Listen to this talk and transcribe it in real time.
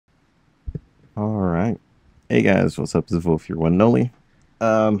All right. Hey guys, what's up? This is Wolf, your one and only.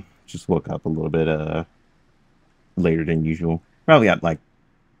 Just woke up a little bit later than usual. Probably got like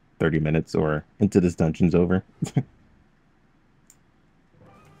 30 minutes or into this dungeon's over.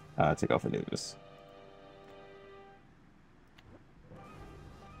 Take off the news.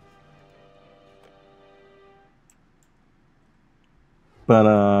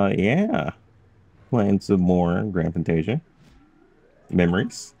 But yeah, playing some more Grand Fantasia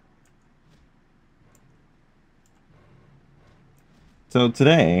memories. So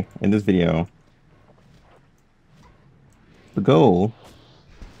today in this video, the goal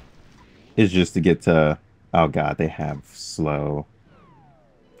is just to get to, oh god, they have slow.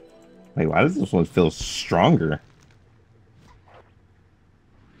 Wait, why does this one feel stronger?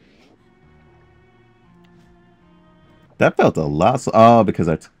 That felt a lot. Oh, because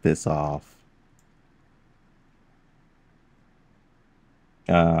I took this off.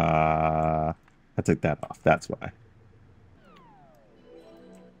 I took that off. That's why.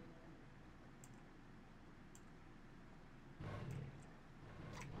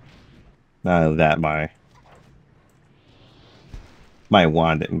 That my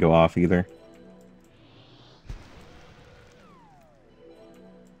wand didn't go off either.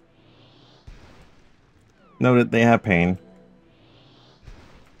 Noted they have pain.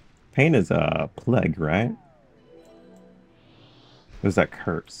 Pain is a plague, right? What is that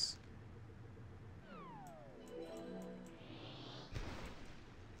curse?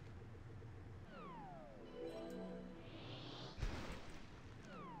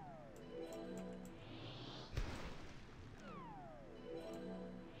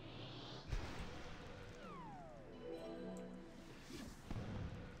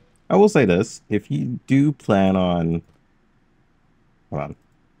 I will say this: if you do plan on, hold on,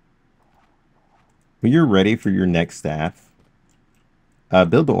 when you're ready for your next staff,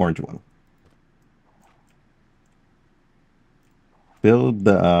 build the orange one. Build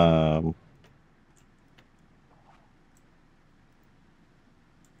the hold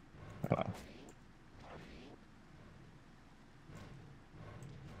on.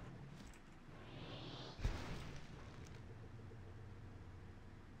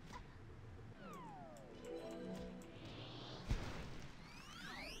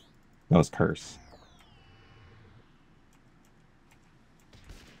 That was curse.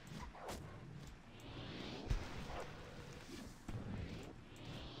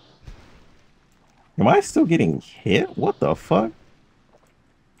 Am I still getting hit? What the fuck?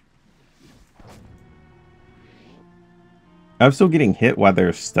 I'm still getting hit while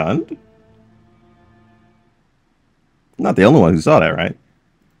they're stunned? I'm not the only one who saw that, right?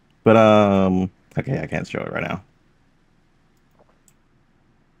 But okay, I can't show it right now.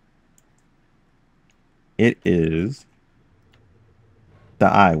 It is the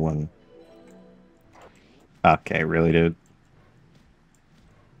I one. Okay, really, dude.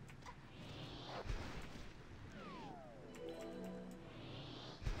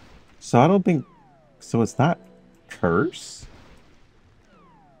 So I don't think so. It's not curse,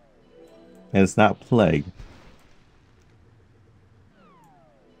 and it's not plague.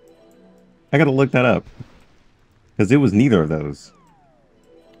 I gotta look that up because it was neither of those.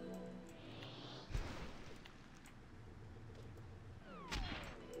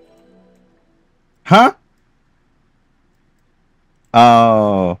 Huh?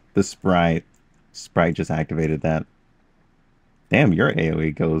 Oh, the sprite. Sprite just activated that. Damn, your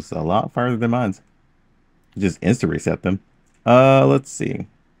AoE goes a lot farther than mine's. Just insta reset them. Let's see.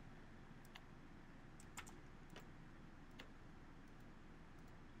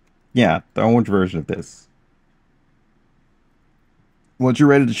 Yeah, the orange version of this. Once you're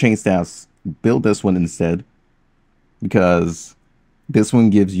ready to change staffs, build this one instead. Because this one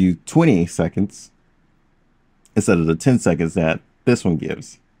gives you 20 seconds instead of the 10 seconds that this one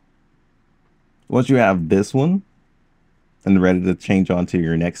gives. Once you have this one and ready to change on to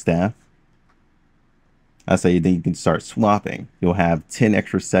your next staff, I say then you can start swapping. You'll have 10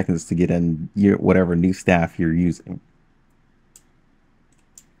 extra seconds to get in your whatever new staff you're using.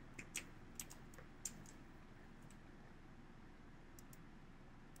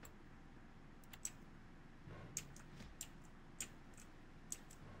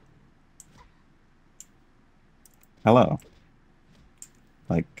 Hello.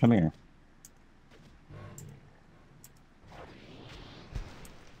 Like, come here.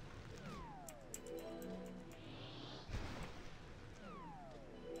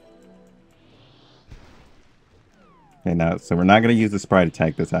 Okay, now, so we're not going to use the sprite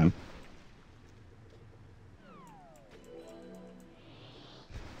attack this time.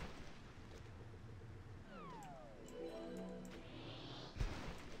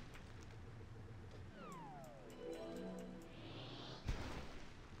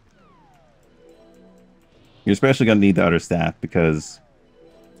 You're especially going to need the other staff because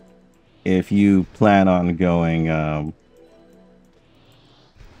if you plan on going,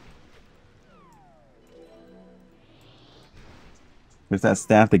 there's that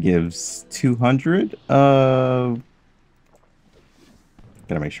staff that gives 200. Gotta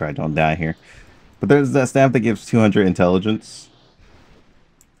make sure I don't die here. But there's that staff that gives 200 intelligence.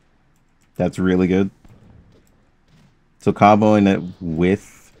 That's really good. So comboing it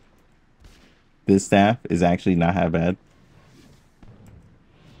with this staff is actually not that bad.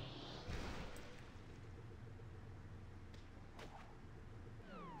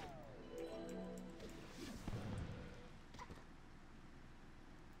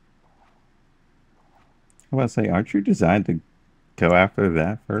 I was about to say, aren't you designed to go after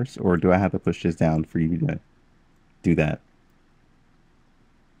that first? Or do I have to push this down for you to do that?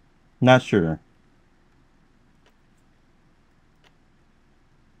 Not sure.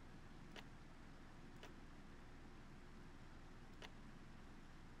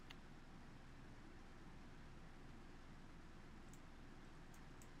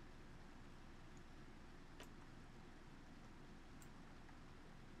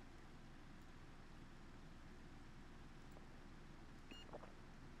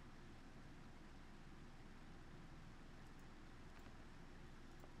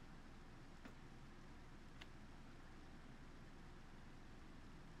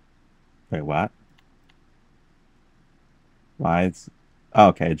 Wait, what? Why it's... Oh,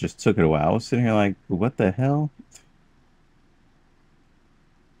 okay, it just took it a while. I was sitting here like, what the hell?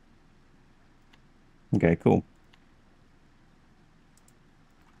 Okay, cool.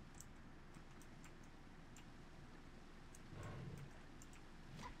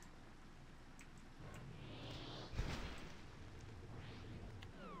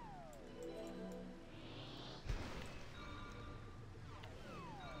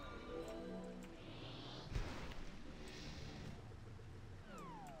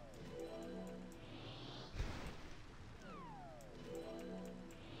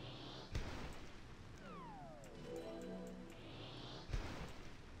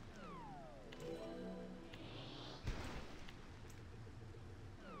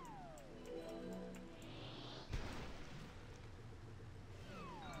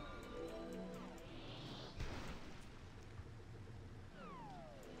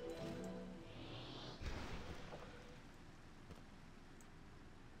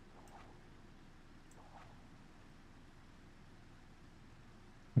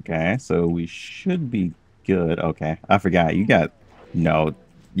 Okay, so we should be good. Okay, I forgot. You got... No,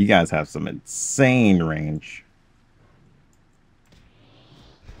 you guys have some insane range.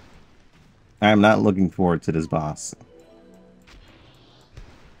 I am not looking forward to this boss.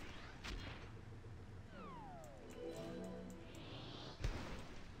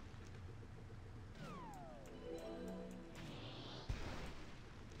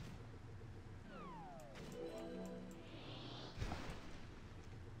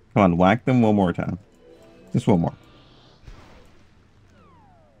 Come on, whack them one more time. Just one more.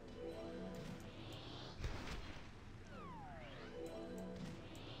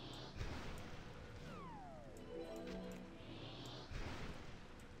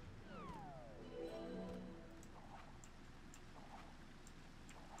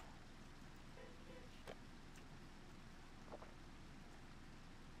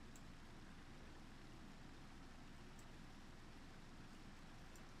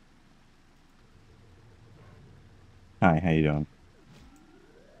 Hi, how you doing?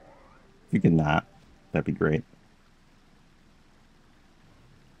 If you could not, that'd be great.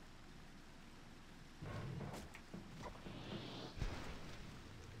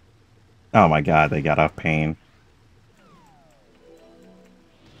 Oh my god, they got off pain.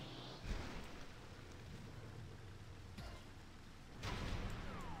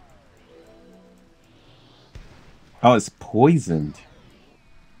 Oh, it's poisoned.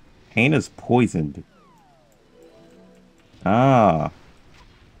 Pain is poisoned. Ah.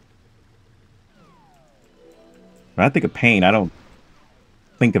 When I think of pain, I don't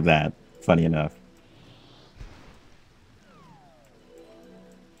think of that, funny enough.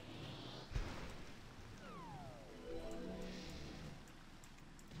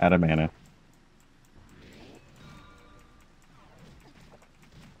 Out of mana.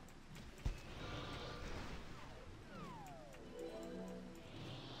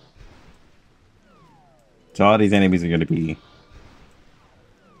 So all these enemies are going to be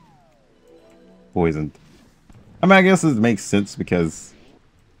poisoned. I mean, I guess it makes sense because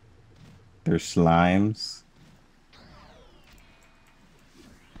they're slimes.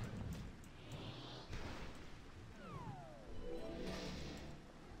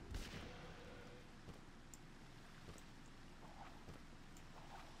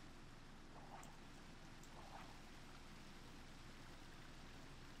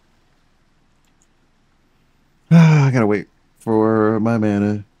 I gotta wait for my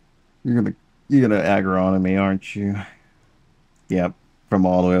mana. You're gonna aggro on me, aren't you? Yep, from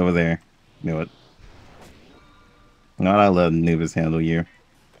all the way over there. Knew it. Not I let Anubis handle you.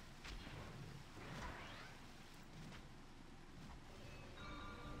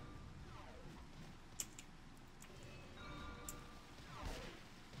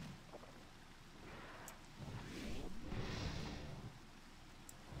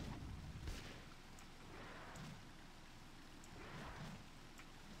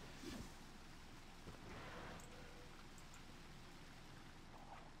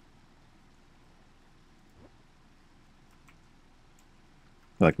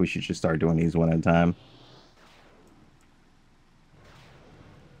 Feel like we should just start doing these one at a time.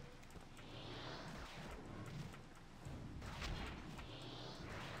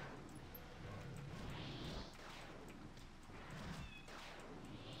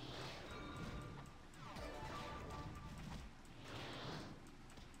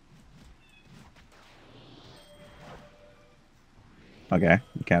 Okay,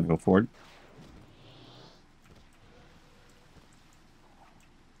 you can't go forward.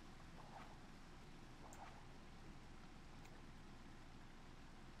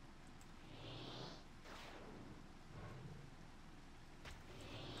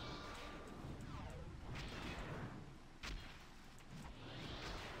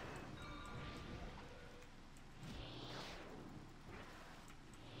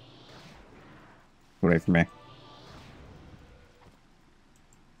 Away from me. I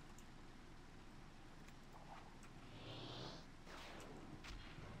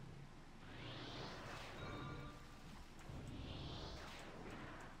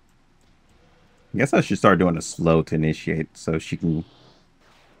guess I should start doing a slow to initiate so she can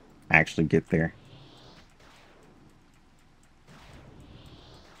actually get there.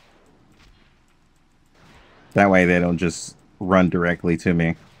 That way they don't just run directly to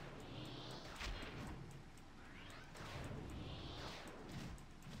me.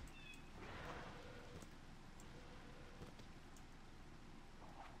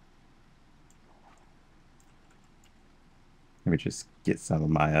 Let me just get some of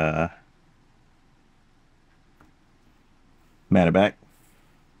my mana back.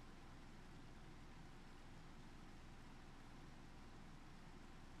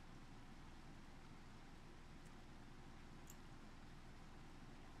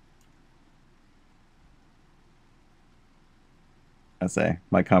 I say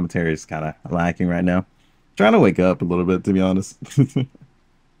my commentary is kind of lacking right now. Trying to wake up a little bit, to be honest.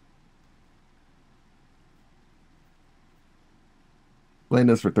 Playing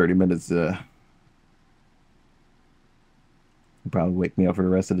this for 30 minutes probably wake me up for the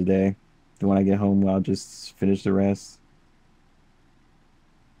rest of the day. Then when I get home, I'll just finish the rest.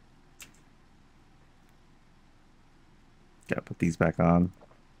 Gotta put these back on.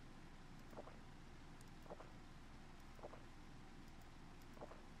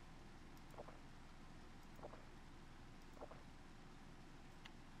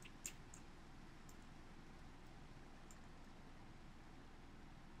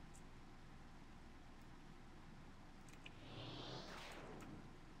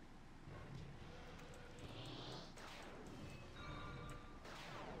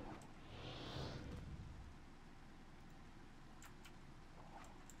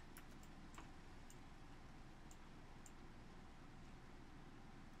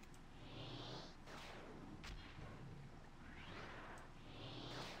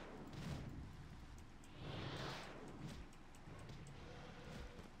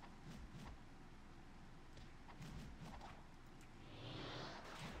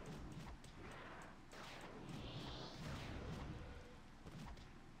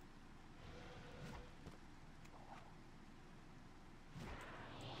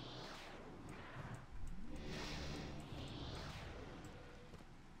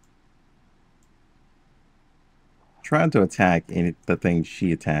 Trying to attack the thing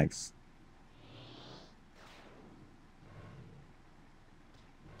she attacks.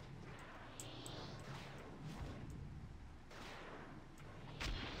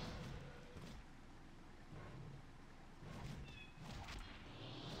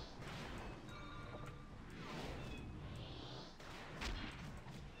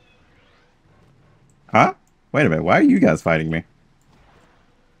 Huh? Wait a minute. Why are you guys fighting me?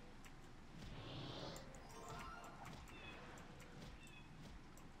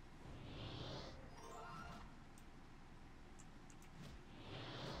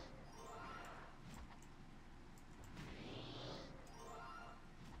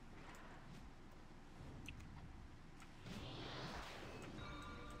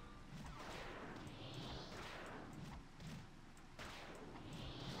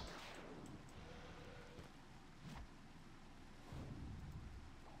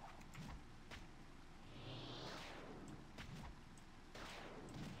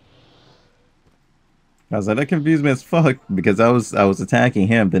 I was like, that confused me as fuck because I was attacking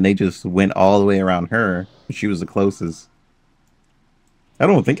him, then they just went all the way around her. She was the closest. I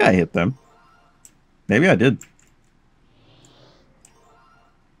don't think I hit them. Maybe I did.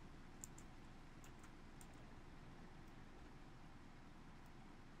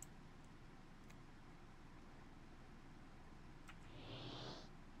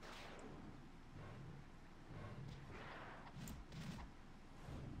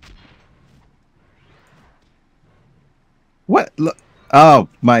 What? Look. Oh,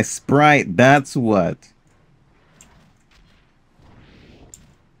 my sprite. That's what.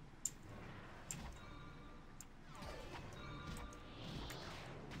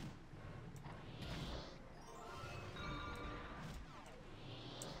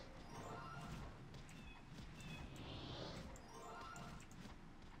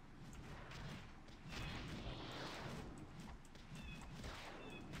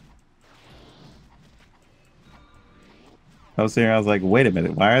 I was here. I was like, wait a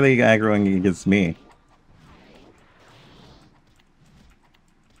minute. Why are they aggroing against me?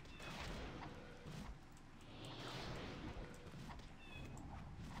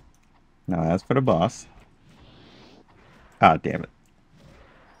 No, that's for the boss. Ah, damn it.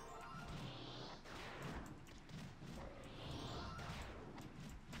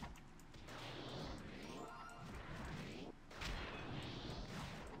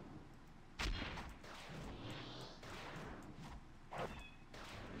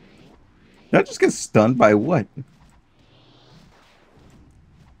 Did I just get stunned by what?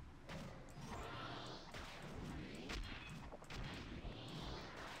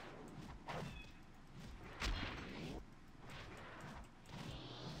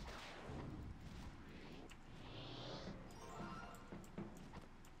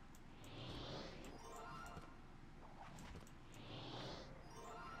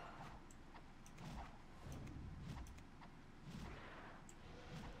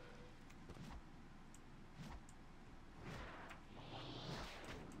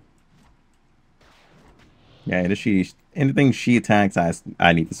 Yeah, and if she anything she attacks,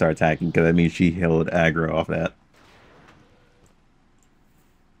 I need to start attacking because that means she healed aggro off that.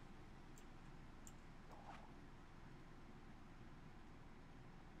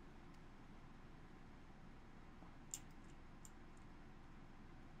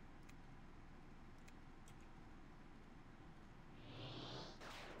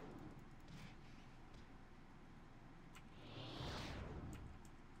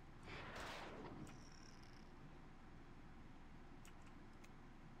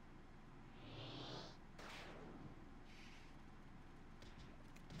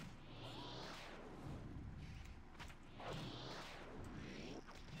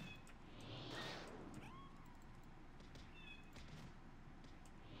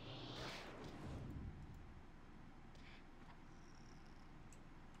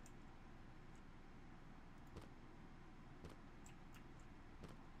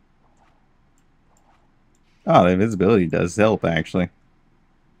 Oh, the invisibility does help actually.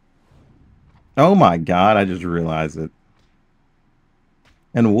 Oh my god, I just realized it.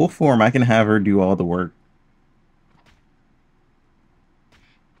 In wolf form, I can have her do all the work.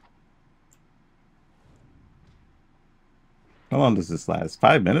 How long does this last?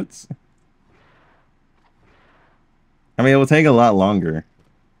 5 minutes? I mean, it will take a lot longer.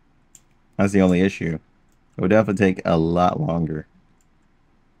 That's the only issue. It would definitely take a lot longer.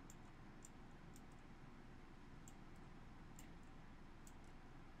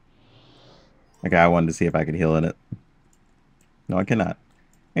 Okay, I wanted to see if I could heal in it. No, I cannot.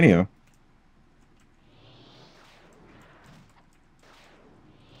 Anywho.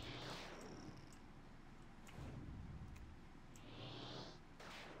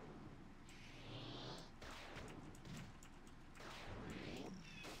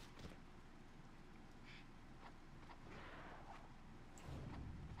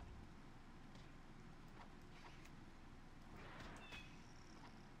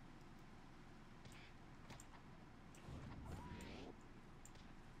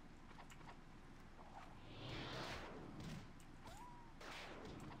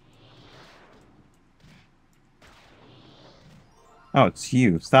 Oh, it's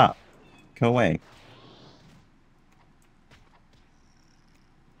you. Stop. Go away.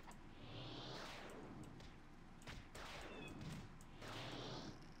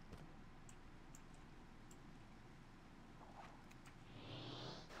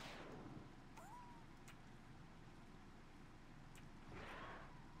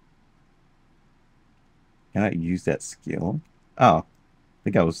 Can I use that skill? Oh, I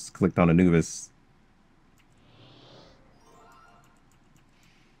think I was clicked on Anubis.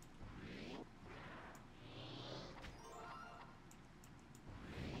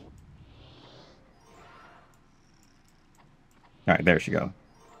 All right, there she go.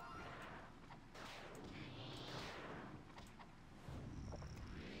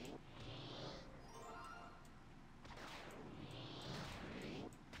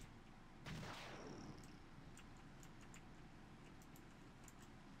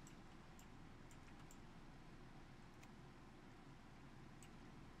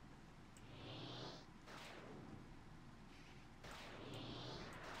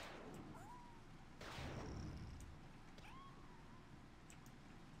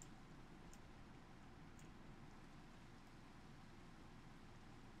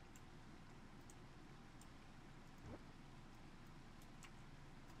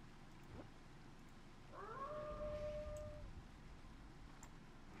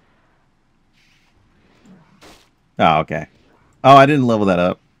 Oh, okay. Oh, I didn't level that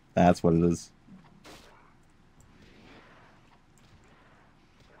up. That's what it is.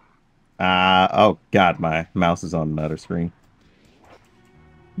 Oh God, my mouse is on another screen.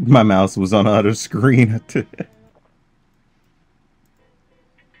 My mouse was on another screen.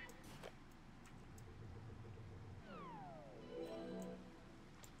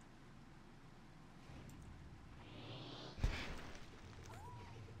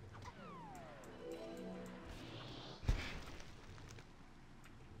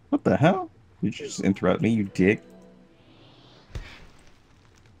 What the hell? Did you just interrupt me, you dick?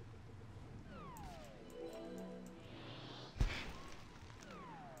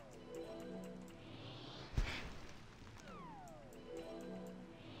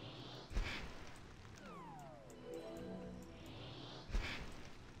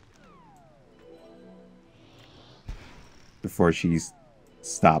 Before she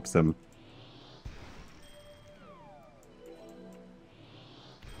stops him.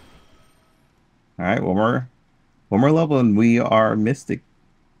 All right, one more level, and we are Mystic.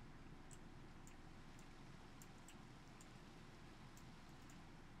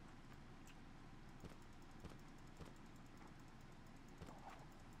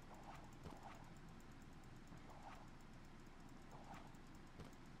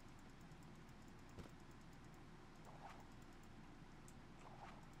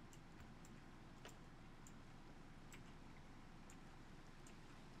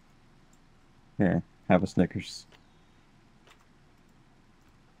 Here, have a Snickers.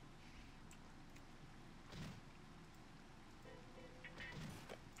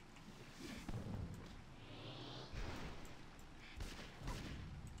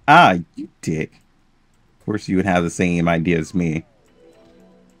 Ah, you dick. Of course, you would have the same idea as me.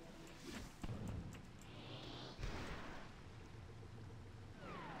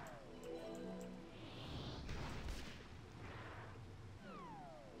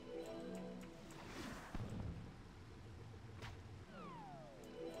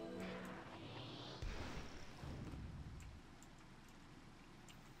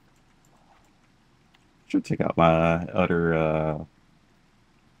 Should take out my other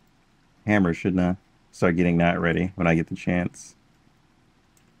hammer, shouldn't I? Start getting that ready when I get the chance.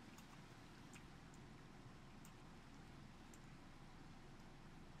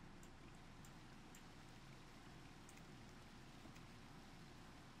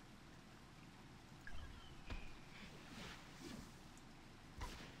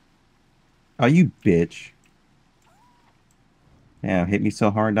 Oh, you bitch. Yeah, hit me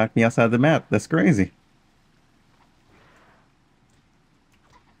so hard, knocked me outside the map. That's crazy.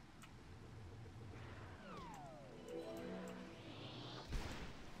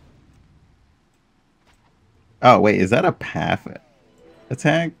 Oh, wait, is that a path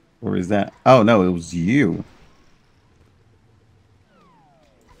attack? Or is that... Oh, no, it was you.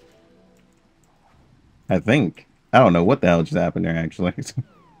 I think. I don't know what the hell just happened there, actually.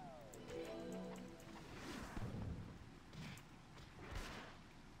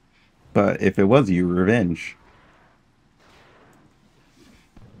 But if it was you, revenge.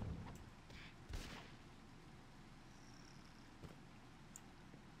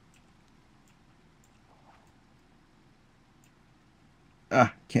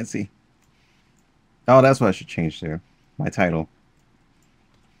 Ah, can't see. Oh, that's what I should change to. My title.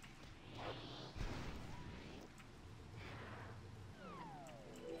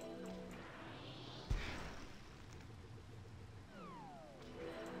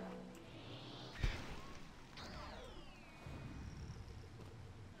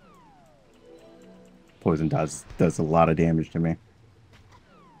 Poison does a lot of damage to me.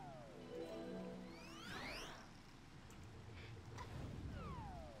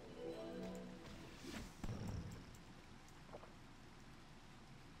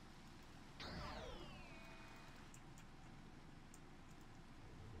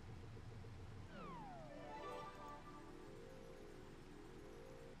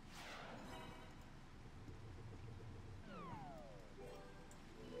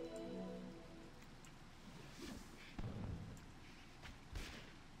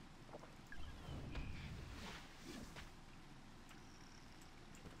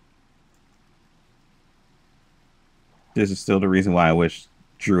 This is still the reason why I wish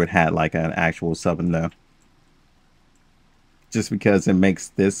Druid had like an actual summon though. Just because it makes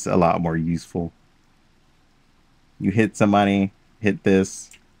this a lot more useful. You hit somebody, hit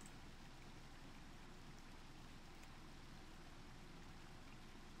this.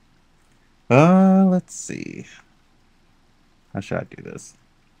 Let's see. How should I do this?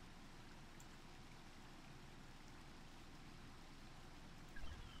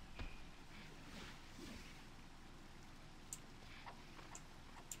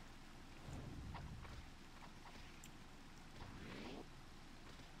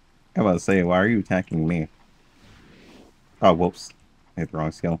 I'm about to say, why are you attacking me? Oh, whoops. I hit the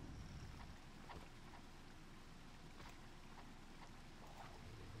wrong skill.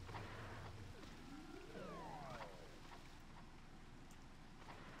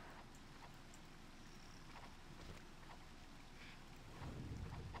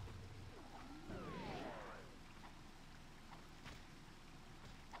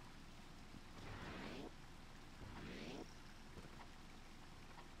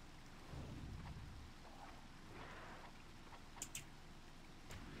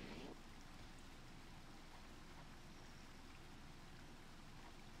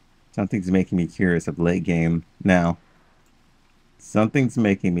 Something's making me curious of late game now. Something's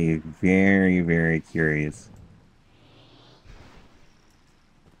making me very, very curious.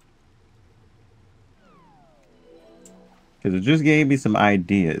 Because it just gave me some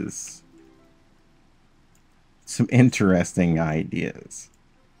ideas. Some interesting ideas.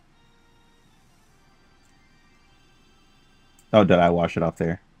 Oh, did I wash it off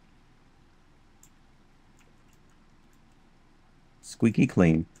there? Squeaky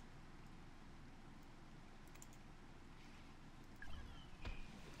clean.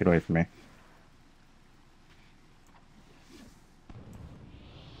 Get away from me.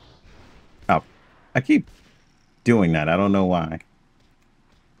 Oh, I keep doing that. I don't know why.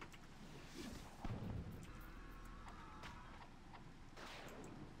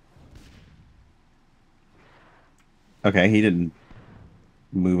 Okay, he didn't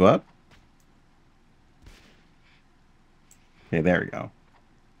move up. Okay, there we go.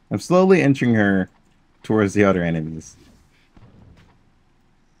 I'm slowly inching her towards the other enemies.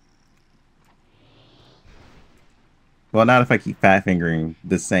 Well, not if I keep fat fingering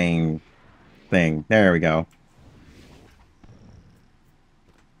the same thing. There we go.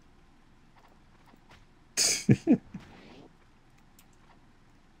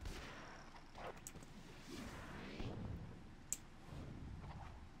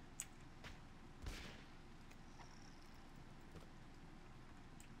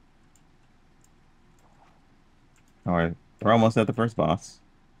 Alright, we're almost at the first boss.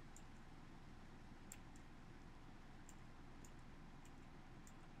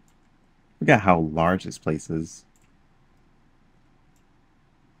 Forgot how large this place is.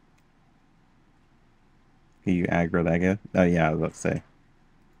 Can you aggro that guy? Oh yeah, I was about to say.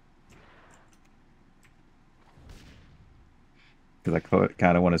 Because I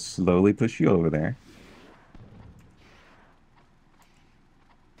kind of want to slowly push you over there.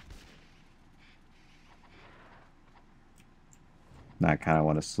 And I kind of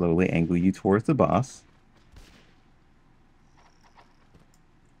want to slowly angle you towards the boss.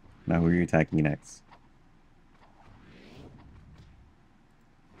 Now who are you attacking next?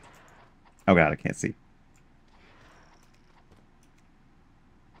 Oh god, I can't see.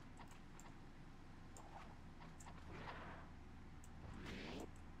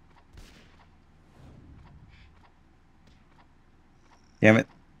 Damn it.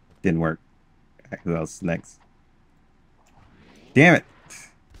 Didn't work. Right, who else next? Damn it.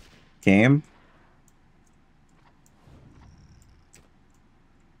 Cam?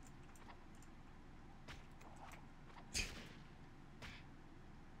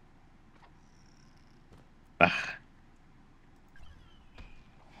 Ah,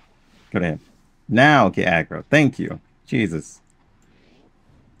 go to him. Now get aggro. Thank you. Jesus.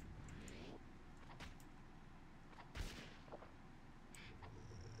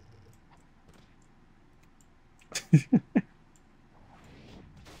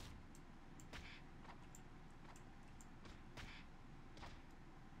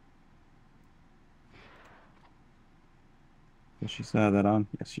 Does she still have that on?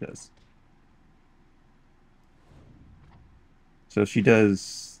 Yes, she does. So she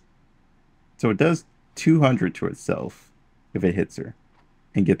does... So it does 200 to itself if it hits her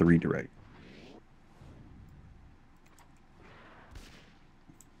and get the redirect.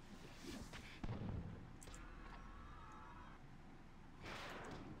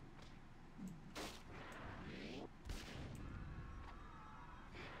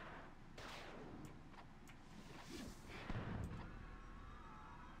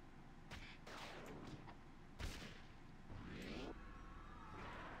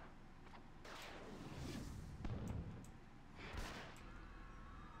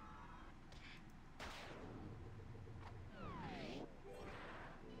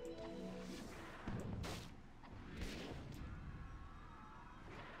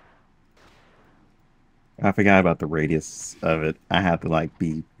 I forgot about the radius of it. I had to like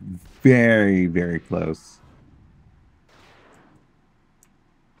be very, very close.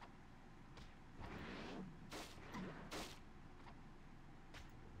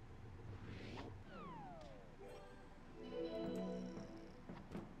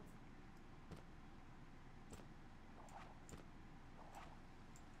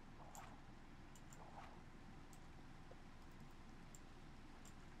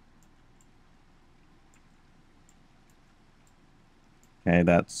 Okay,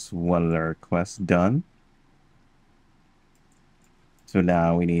 that's one of the quests done. So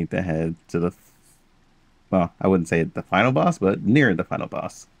now we need to head to the, well, I wouldn't say the final boss, but near the final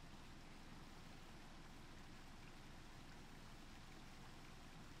boss.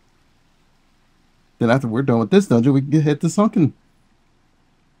 Then after we're done with this dungeon, we can head to Sunken.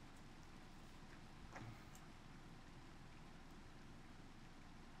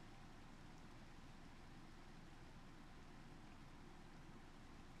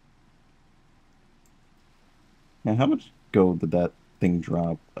 And how much gold did that thing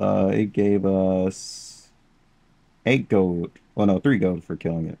drop? It gave us 8 gold. Oh no, 3 gold for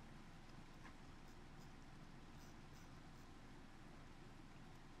killing it.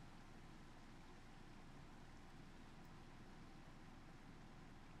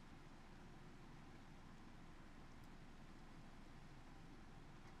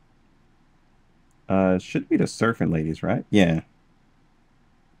 It should be the surfing ladies, right? Yeah.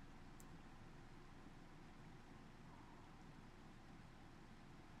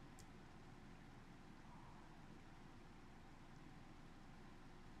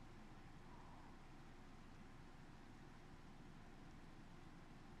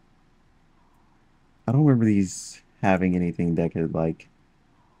 I don't remember these having anything that could like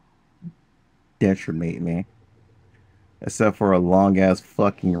detriment me, except for a long ass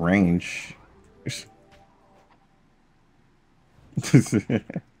fucking range.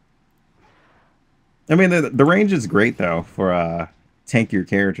 I mean, the range is great though for tankier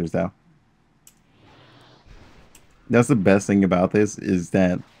characters though. That's the best thing about this is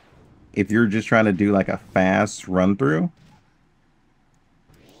that if you're just trying to do like a fast run through,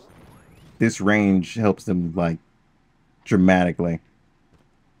 this range helps them like dramatically.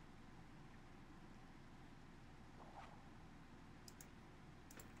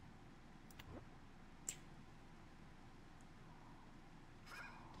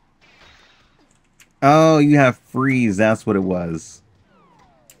 Oh, you have freeze. That's what it was.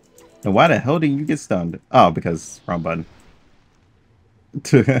 And why the hell did you get stunned? Oh, because wrong button.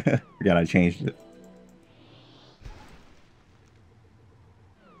 Forgot I changed it.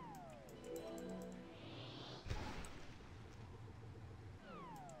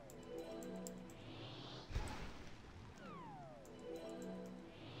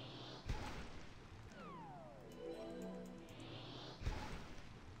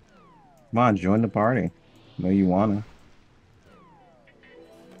 Come on, join the party. No, you wanna.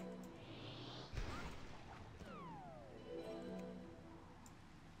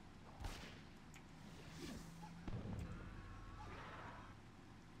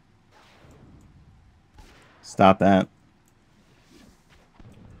 Stop that.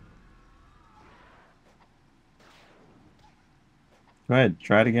 Go ahead,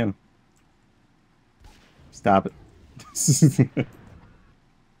 try it again. Stop it.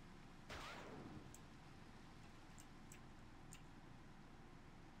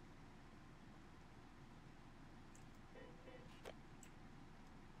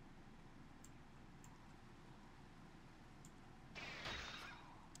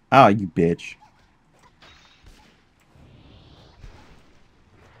 Oh, you bitch.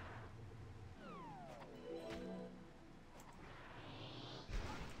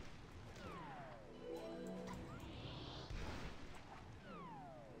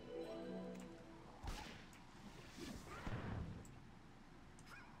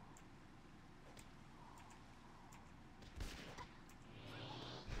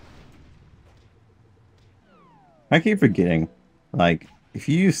 I keep forgetting. Like, if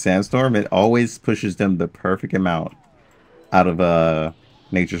you use Sandstorm, it always pushes them the perfect amount out of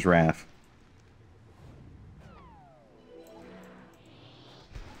Nature's Wrath.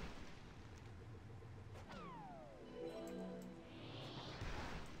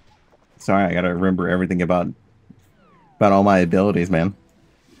 Sorry, I gotta remember everything about all my abilities, man.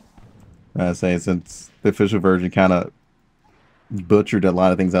 I say since the official version kind of butchered a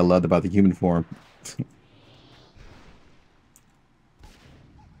lot of things I loved about the human form.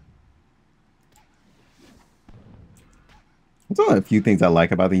 There's only a few things I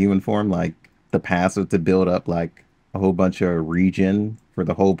like about the human form, like the passive, to build up like a whole bunch of regen for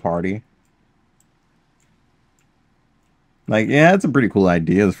the whole party. Like, yeah, it had some pretty cool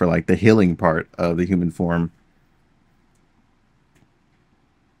ideas for like the healing part of the human form.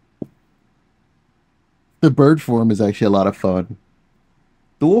 The bird form is actually a lot of fun.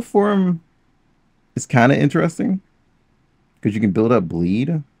 The wolf form is kind of interesting because you can build up bleed.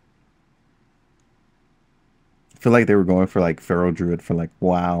 I feel like they were going for like Feral Druid for like,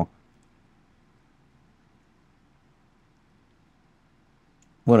 wow.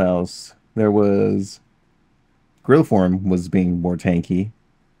 What else? There was Grill form was being more tanky.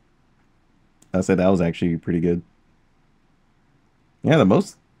 I said that was actually pretty good. Yeah, the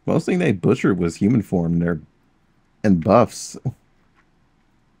most thing they butchered was human form there and buffs.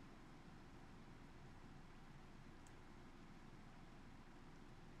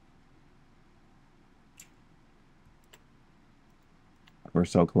 We're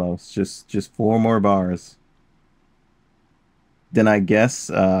so close. Just four more bars. Then I guess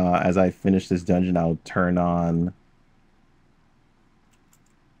as I finish this dungeon, I'll turn on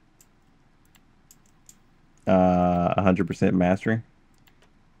 100% mastery.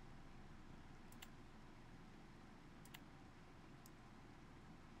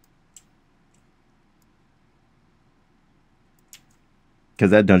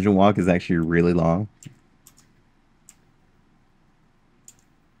 Because that dungeon walk is actually really long.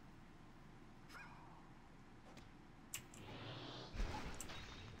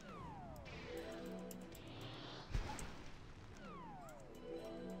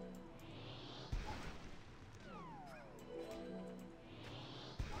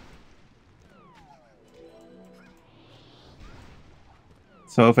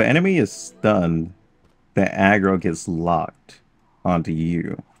 So if an enemy is stunned, the aggro gets locked onto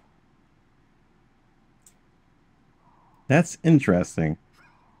you. That's interesting.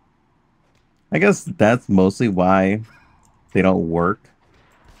 I guess that's mostly why they don't work.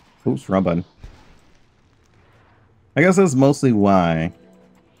 Oops, wrong button. I guess that's mostly why,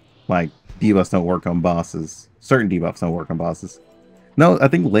 like, debuffs don't work on bosses. Certain debuffs don't work on bosses. No, I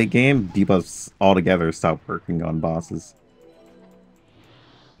think late game debuffs altogether stop working on bosses.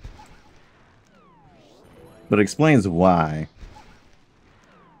 But it explains why.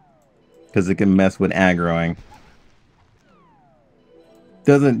 Because it can mess with aggroing.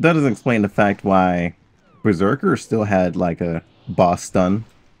 That doesn't explain the fact why Berserker still had like a boss stun.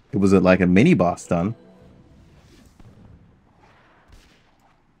 It was like a mini boss stun,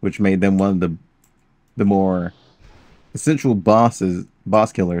 which made them one of the more essential boss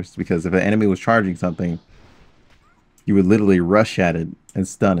killers. Because if an enemy was charging something, you would literally rush at it and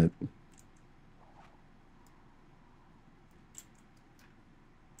stun it.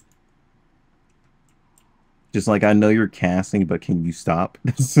 Just like, I know you're casting, but can you stop?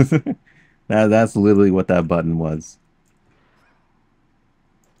 That's literally what that button was.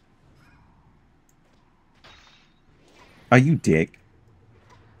 Are you dick?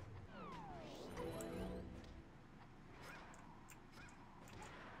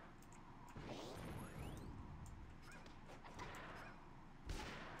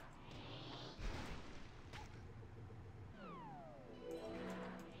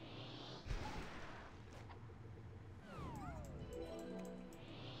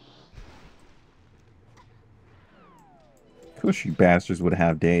 Of course you bastards would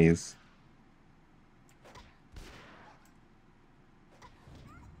have days.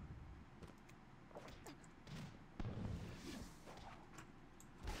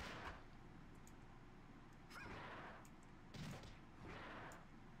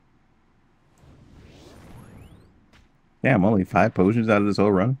 Yeah, I'm only 5 potions out of this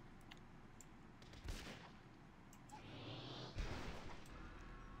whole run.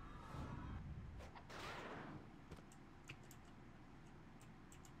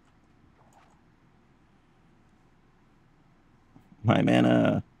 My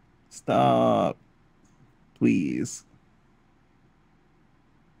mana. Stop. Please.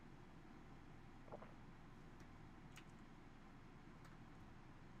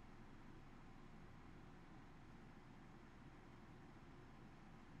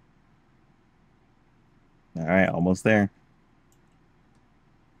 Alright, almost there.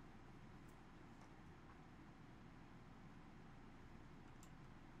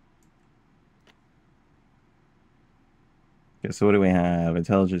 Okay, so what do we have?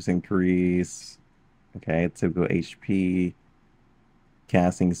 Intelligence increase. Okay, typical HP.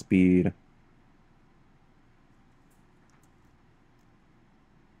 Casting speed.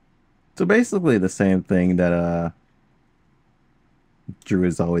 So basically the same thing that Drew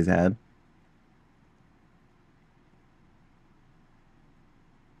has always had.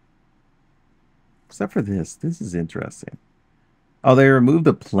 Except for this. This is interesting. Oh, they removed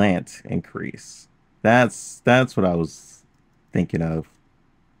the plant increase. That's what I was thinking of.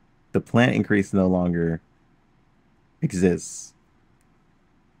 The plant increase no longer exists.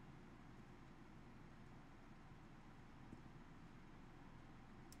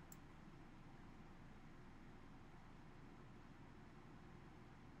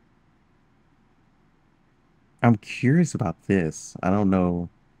 I'm curious about this. I don't know.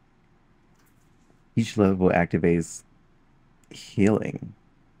 Each level activates healing.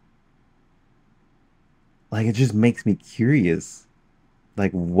 Like, it just makes me curious.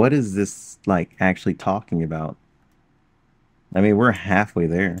 Like, what is this, like, actually talking about? I mean, we're halfway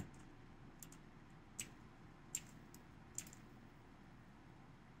there.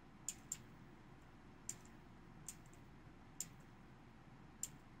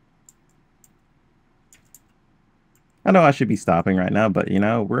 I know I should be stopping right now, but, you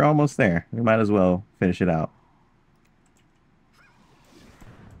know, we're almost there. We might as well finish it out.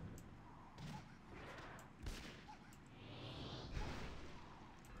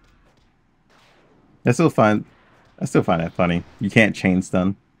 I still find, I still find it funny. You can't chain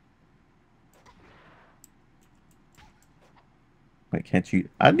stun. Wait, can't you?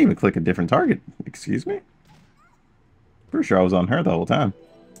 I didn't even click a different target. Excuse me? Pretty sure I was on her the whole time.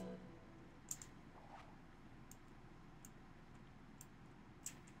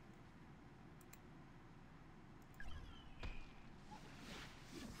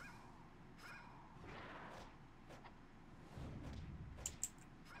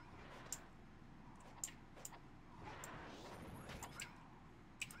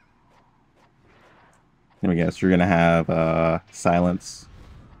 Let me guess, you're gonna have silence.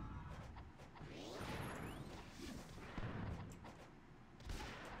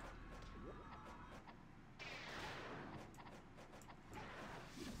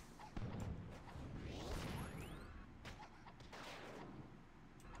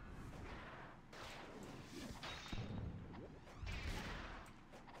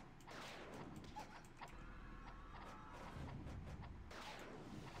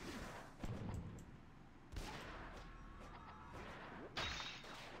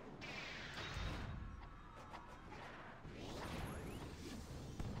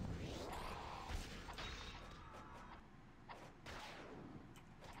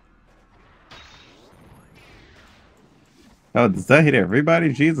 Oh, does that hit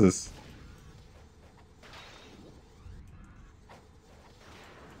everybody? Jesus.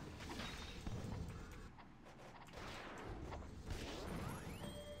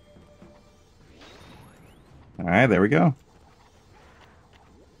 All right, there we go.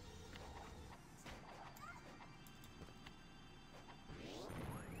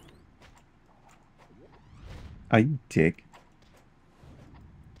 Oh, you dick.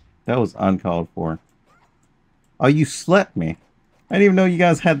 That was uncalled for. Oh, you slept me. I didn't even know you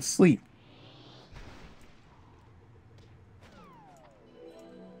guys had sleep.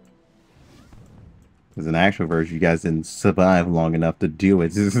 Because in actual version, you guys didn't survive long enough to do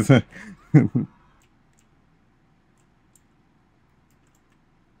it. Okay,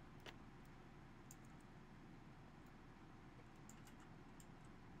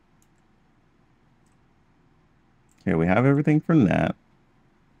 we have everything from that.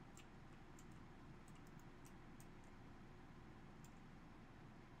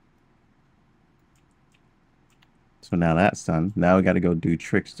 So now that's done. Now we got to go do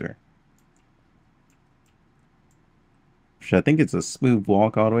Trickster. Which I think it's a smooth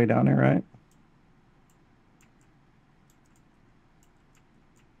walk all the way down there, right?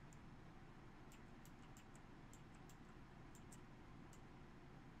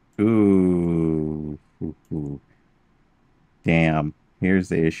 Ooh. Ooh. Damn. Here's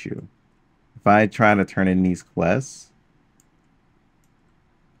the issue. If I try to turn in these quests,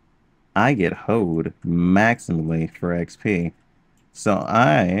 I get hoed maximally for XP. So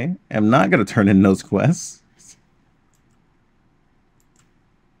I am not going to turn in those quests.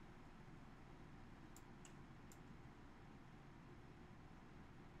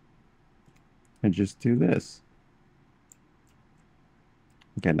 And just do this.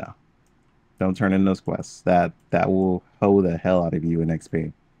 Okay, no. Don't turn in those quests. That will hoe the hell out of you in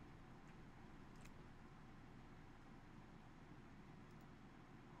XP.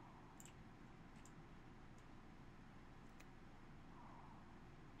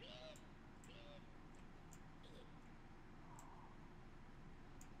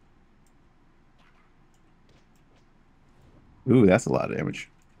 Ooh, that's a lot of damage.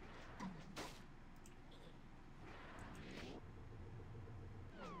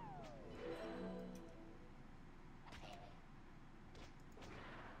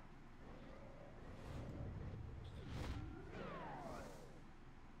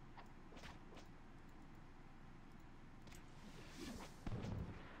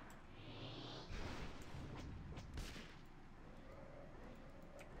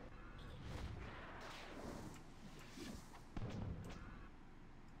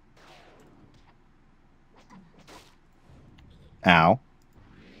 Ow.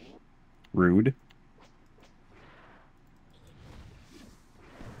 Rude.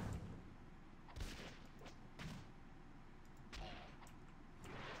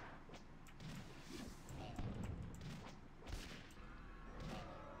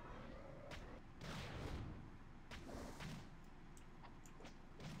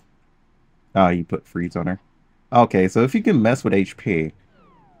 Oh, you put freeze on her. Okay, so if you can mess with HP,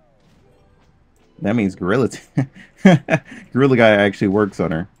 that means Gorilla Gorilla Guy actually works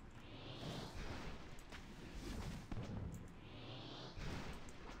on her.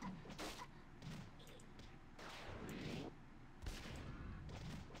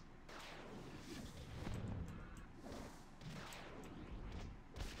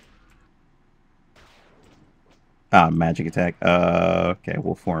 Ah, magic attack. Okay,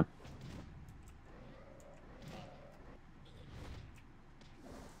 wolf form.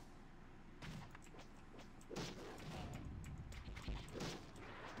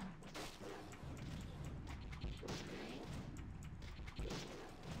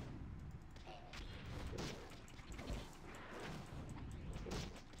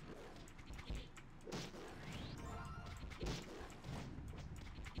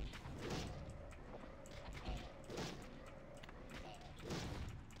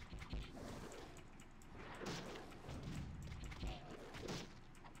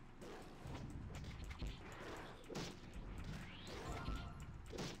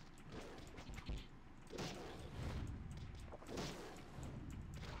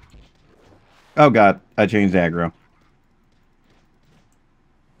 Oh god, I changed aggro.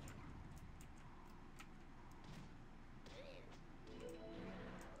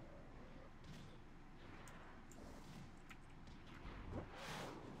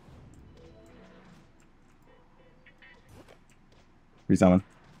 Resummon.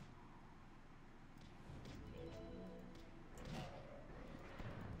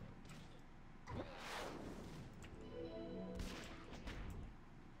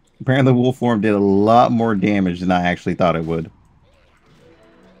 Apparently, wolf form did a lot more damage than I actually thought it would.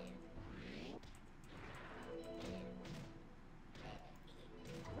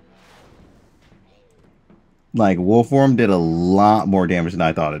 Like, wolf form did a lot more damage than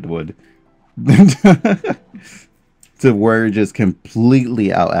I thought it would. To where it just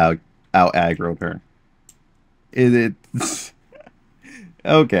completely out aggroed her. It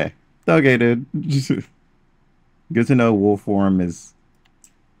okay. Okay, dude. Good to know wolf form is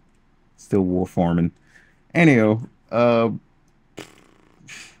still wolf forming. Anywho, I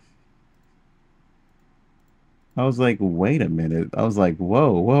was like, wait a minute. I was like,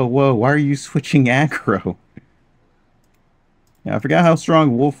 whoa, whoa, whoa, why are you switching aggro? Yeah, I forgot how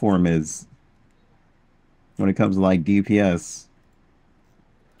strong wolf form is when it comes to like DPS.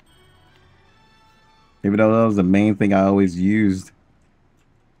 Even though that was the main thing I always used.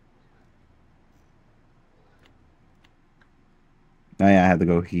 Oh yeah, I had to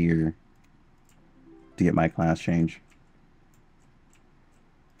go here to get my class change.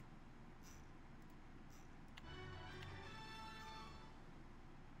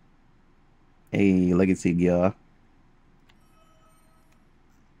 Hey, legacy gear.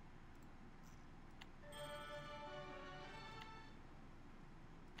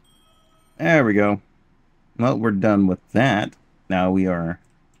 There we go. Well, we're done with that. Now we are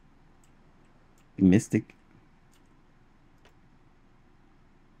Mystic.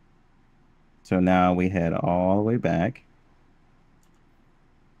 So now we head all the way back.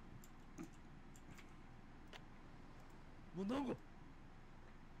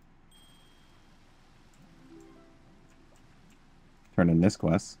 Turn in this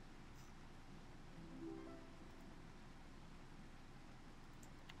quest.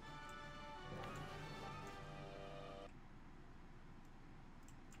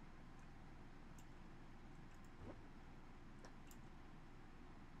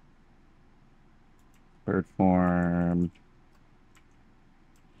 Bird form.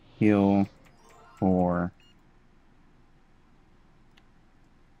 Heal for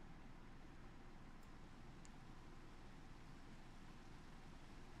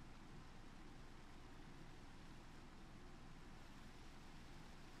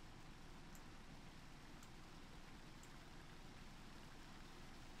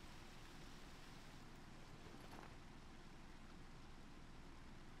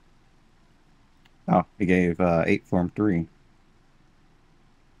oh, he gave 8 form 3.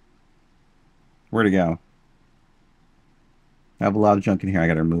 Where'd it go? I have a lot of junk in here I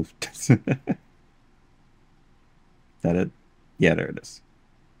gotta remove. Is that it? Yeah, there it is.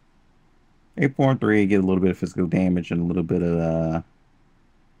 8 form 3, get a little bit of physical damage and a little bit of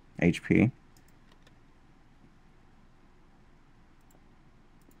HP.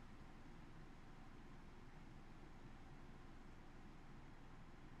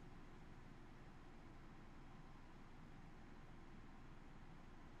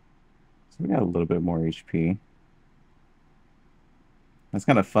 We got a little bit more HP. That's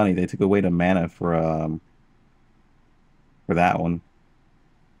kind of funny. They took away the mana for that one.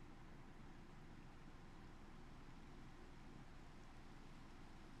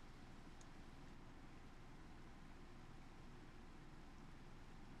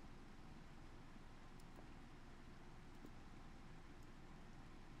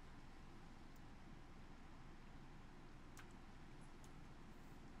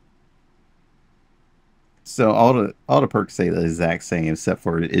 So all the perks say the exact same, except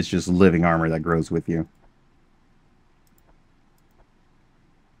for it's just living armor that grows with you.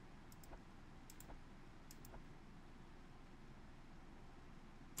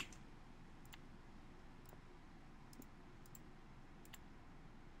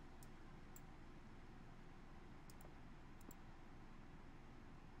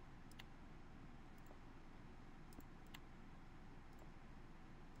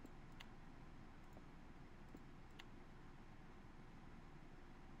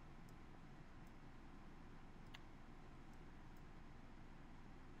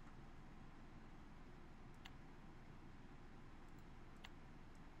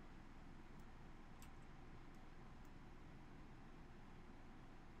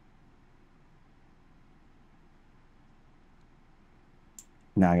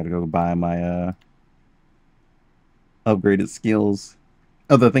 Now I gotta go buy my upgraded skills.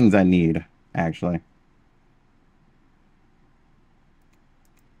 Other things I need, actually.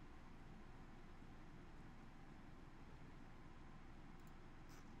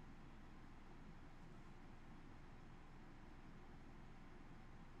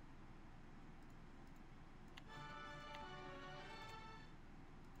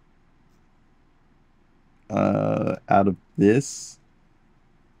 Out of this,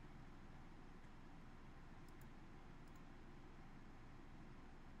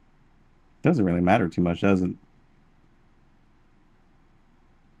 doesn't really matter too much, does it?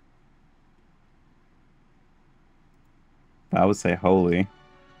 I would say holy.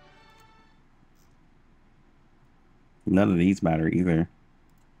 None of these matter either,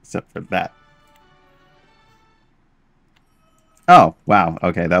 except for that. Oh, wow.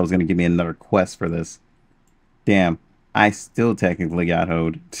 Okay, that was gonna give me another quest for this. Damn, I still technically got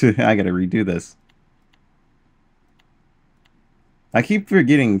hoed. I gotta redo this. I keep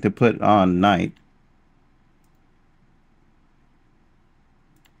forgetting to put on night.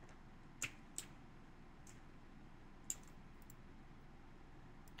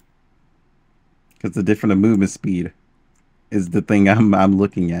 Because the different movement speed is the thing I'm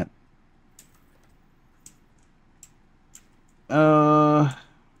looking at. Uh,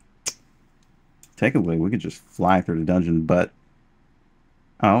 Technically we could just fly through the dungeon, but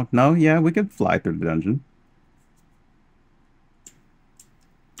oh no, yeah, we could fly through the dungeon.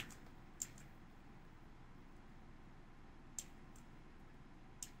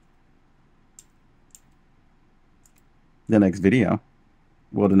 The next video.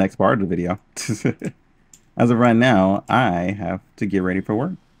 Well, the next part of the video. As of right now, I have to get ready for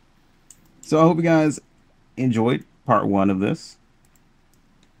work. So I hope you guys enjoyed part 1 of this.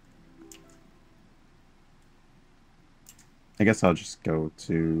 I guess I'll just go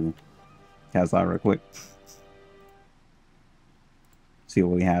to Kazla real quick. See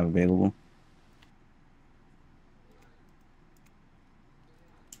what we have available.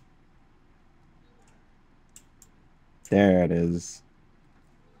 There it is.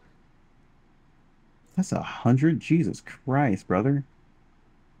 That's 100? Jesus Christ, brother.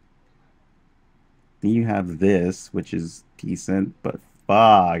 Then you have this, which is decent, but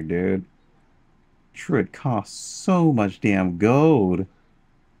fuck, dude. True, it costs so much damn gold.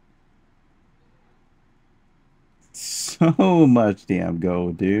 So much damn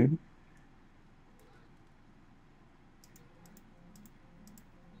gold, dude.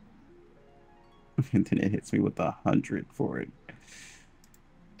 And then it hits me with 100 for it.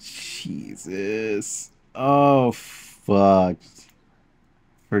 Jesus. Oh, fuck.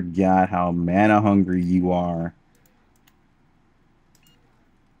 Forgot how mana hungry you are.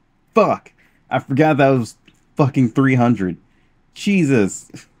 Fuck. I forgot that was fucking 300.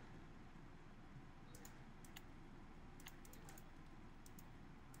 Jesus.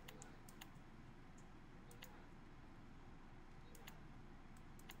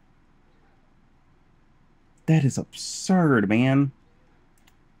 That is absurd, man.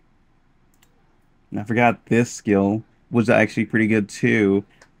 And I forgot this skill was actually pretty good too,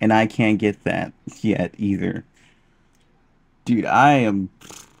 and I can't get that yet either. Dude, I am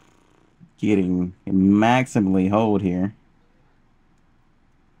getting maximally hold here.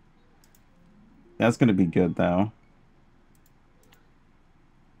 That's gonna be good though.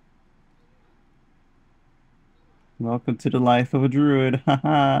 Welcome to the life of a druid.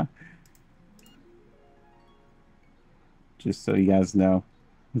 Haha. Just so you guys know,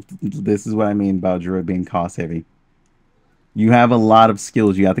 this is what I mean about druid being cost heavy. You have a lot of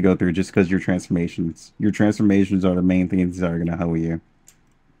skills you have to go through just because your transformations. Your transformations are the main things that are gonna help you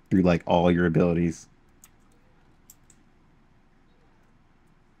through like all your abilities.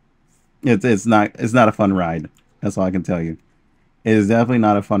 It's not a fun ride. That's all I can tell you. It is definitely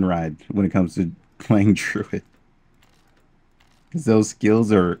not a fun ride when it comes to playing druid. Because those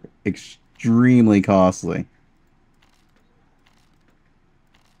skills are extremely costly.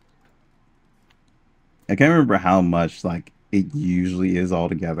 I can't remember how much like it usually is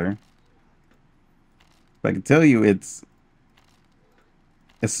altogether. But I can tell you it's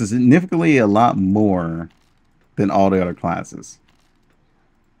significantly a lot more than all the other classes.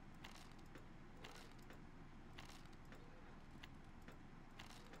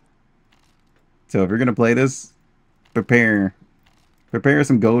 So if you're gonna play this, prepare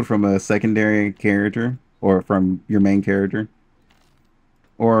some gold from a secondary character or from your main character,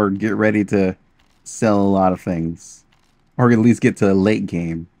 or get ready to sell a lot of things, or at least get to a late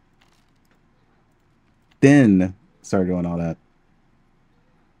game. Then start doing all that.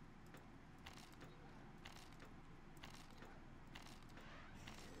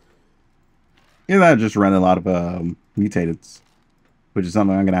 Yeah, I just run a lot of mutateds, which is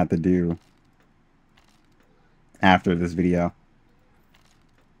something I'm gonna have to do after this video.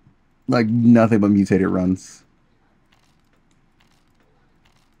 Like nothing but mutated runs.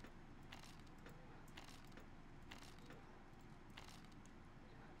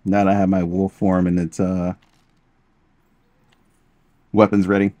 Now that I have my wolf form and its weapons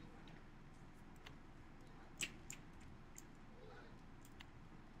ready.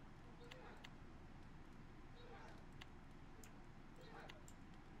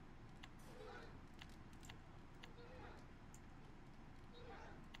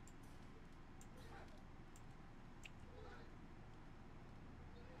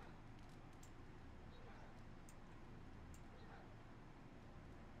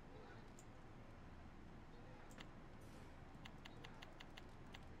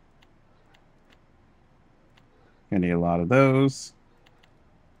 Gonna need a lot of those.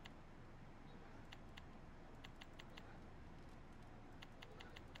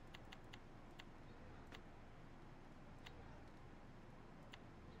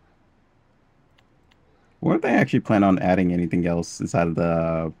 What if they actually plan on adding anything else inside of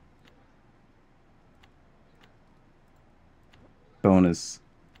the bonus?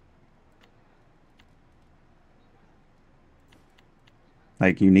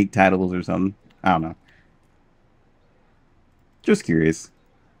 Like unique titles or something? I don't know. Just curious.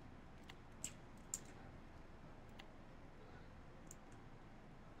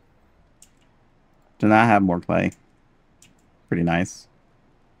 Do not have more clay. Pretty nice.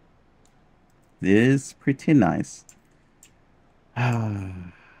 It is pretty nice.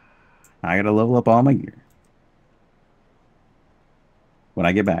 I gotta level up all my gear when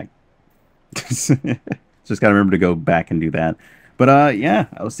I get back. Just gotta remember to go back and do that. But yeah,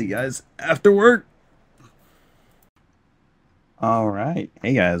 I'll see you guys after work. All right.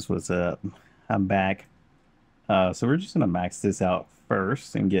 Hey guys, what's up? I'm back. So we're just gonna max this out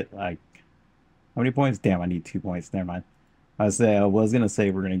first and get like how many points? Damn, I need 2 points. Never mind. I was gonna say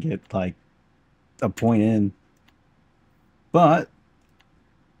we're gonna get like a point in, but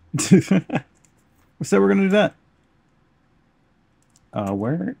we said we're gonna do that.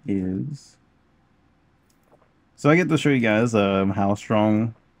 Where is? So I get to show you guys how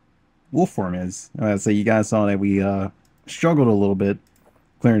strong wolf form is. So you guys saw that we struggled a little bit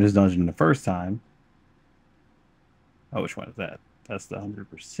clearing this dungeon the first time. Oh, which one is that? That's the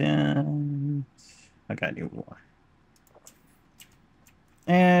 100%. I got new more.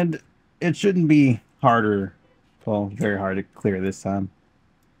 And it shouldn't be harder, well, very hard to clear this time.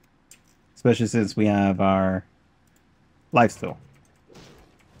 Especially since we have our lifesteal.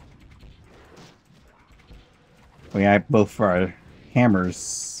 We have both of our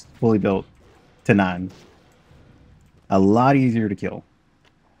hammers fully built to 9. A lot easier to kill.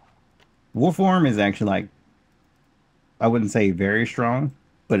 Wolf form is actually like, I wouldn't say very strong,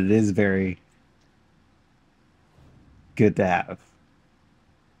 but it is very good to have.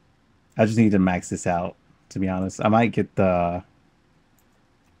 I just need to max this out, to be honest. I might get that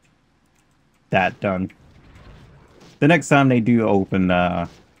done. The next time they do open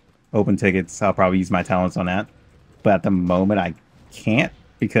tickets, I'll probably use my talents on that. But at the moment, I can't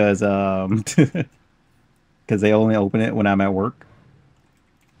because because they only open it when I'm at work.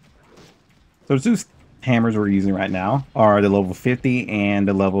 So the two hammers we're using right now are the level 50 and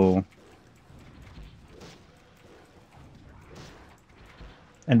the level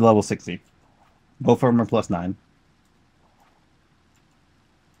and level 60. Both of them are +9.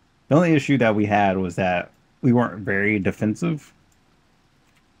 The only issue that we had was that we weren't very defensive.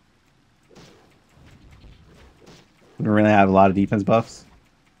 We didn't really have a lot of defense buffs.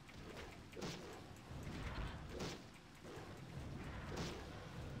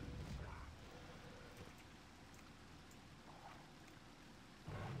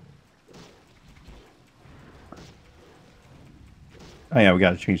 Oh yeah, we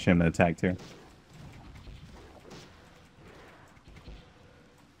got to change him to attack too.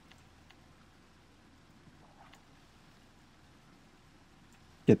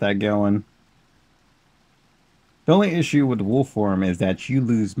 Get that going. The only issue with the wolf form is that you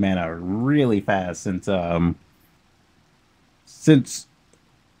lose mana really fast since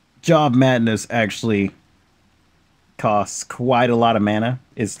Job Madness actually costs quite a lot of mana.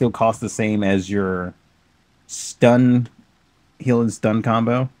 It still costs the same as your stun heal and stun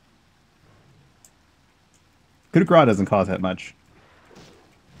combo. Coup de grace doesn't cost that much.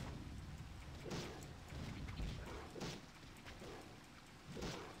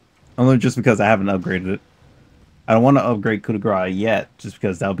 Only just because I haven't upgraded it. I don't want to upgrade Coup de grace yet, just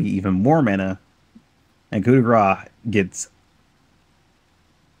because that'll be even more mana. And Coup de grace gets...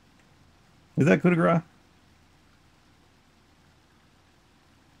 Is that Coup de grace?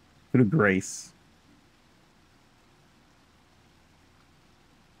 Coup de grace.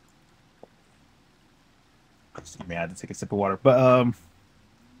 Excuse me, I had to take a sip of water. But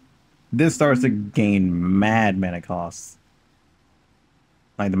this starts to gain mad mana costs.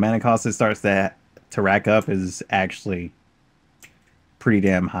 Like the mana cost it starts to rack up is actually pretty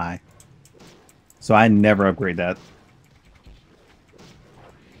damn high. So I never upgrade that.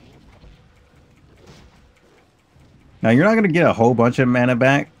 Now you're not gonna get a whole bunch of mana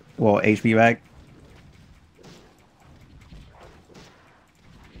back, well HP back.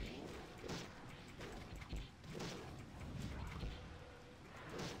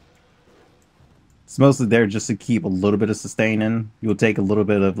 It's mostly there just to keep a little bit of sustain in. You'll take a little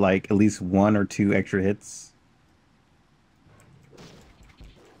bit of like at least 1 or 2 extra hits.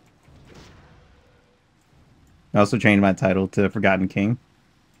 I also changed my title to Forgotten King.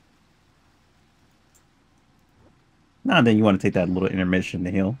 Now then you want to take that little intermission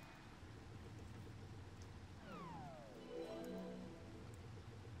to heal.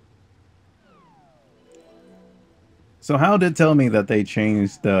 So how did tell me that they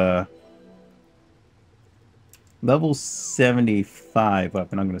changed the level 75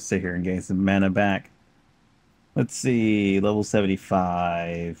 weapon? I'm going to sit here and gain some mana back. Let's see, level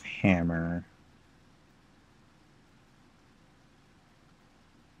 75 hammer.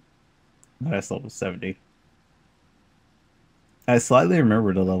 Oh, that's level 70. I slightly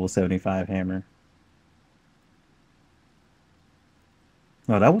remember the level 75 hammer.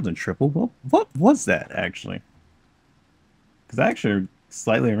 Oh, that wasn't triple. What was that, actually? Because I actually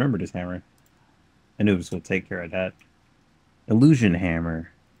slightly remember this hammer. I knew it was going to take care of that. Illusion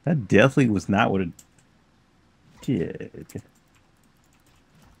hammer. That definitely was not what it did.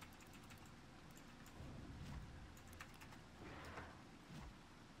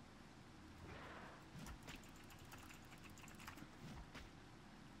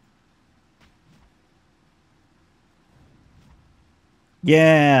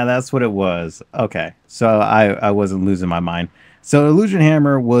 Yeah, that's what it was. Okay, so I wasn't losing my mind. So Illusion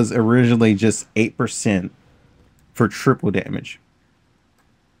Hammer was originally just 8% for triple damage.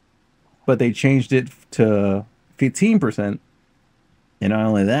 But they changed it to 15%. And not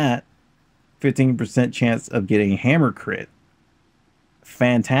only that, 15% chance of getting hammer crit.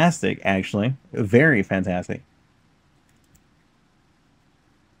 Fantastic, actually. Very fantastic.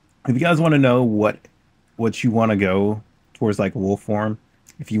 If you guys want to know what you want to go towards like wolf form,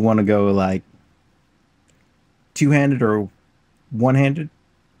 if you want to go like two-handed or one-handed,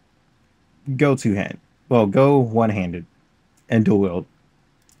 go two-handed. Well, go one-handed and dual wield.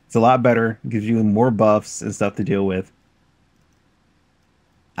 It's a lot better. It gives you more buffs and stuff to deal with.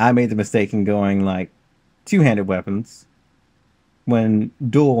 I made the mistake in going like two-handed weapons when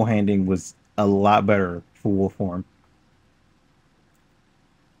dual handing was a lot better for wolf form.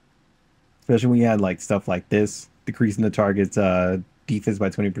 Especially when you had like stuff like this, decreasing the target's defense by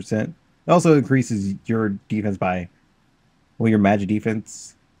 20%. It also increases your defense by, well, your magic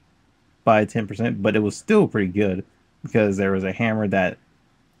defense by 10%, but it was still pretty good because there was a hammer that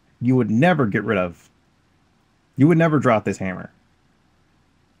you would never get rid of. You would never drop this hammer.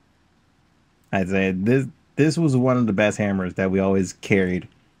 I'd say this was one of the best hammers that we always carried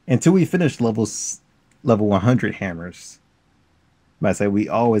until we finished level 100 hammers. But I say we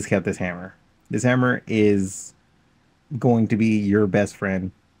always kept this hammer. This hammer is going to be your best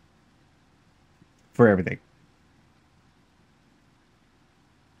friend for everything.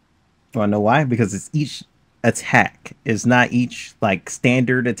 Want to know why? Because it's each attack. It's not each like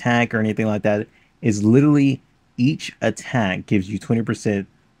standard attack or anything like that. It's literally each attack gives you 20%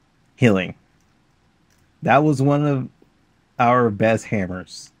 healing. That was one of our best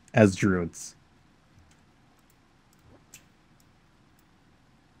hammers as druids.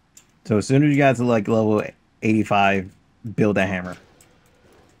 So as soon as you got to like level 85, build a hammer.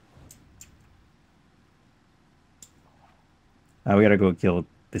 Now we gotta go kill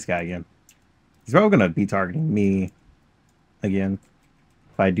this guy again. He's probably gonna be targeting me again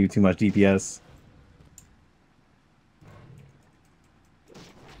if I do too much DPS.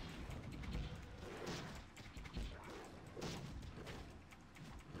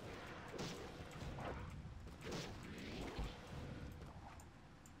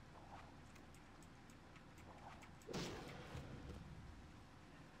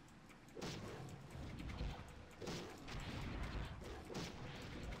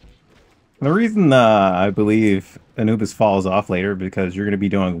 The reason I believe Anubis falls off later because you're going to be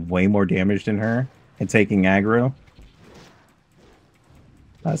doing way more damage than her and taking aggro.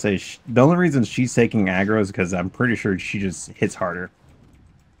 I say the only reason she's taking aggro is because I'm pretty sure she just hits harder.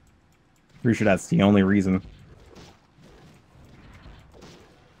 Pretty sure that's the only reason.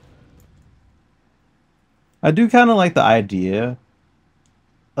 I do kind of like the idea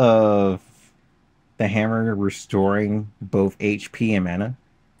of the hammer restoring both HP and mana.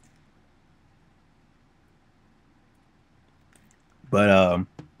 But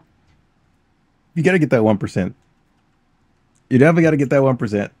you gotta get that 1%. You definitely gotta get that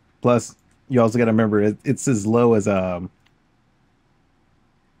 1%. Plus, you also gotta remember it's as low as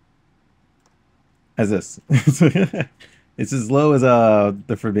this. It's as low as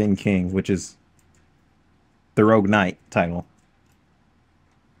the Forbidden King, which is the Rogue Knight title.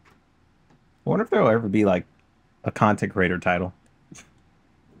 I wonder if there'll ever be like a content creator title.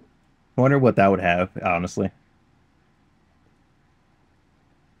 I wonder what that would have, honestly.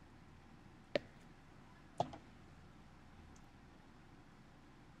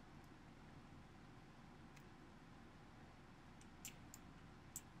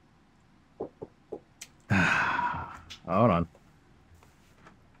 Hold on.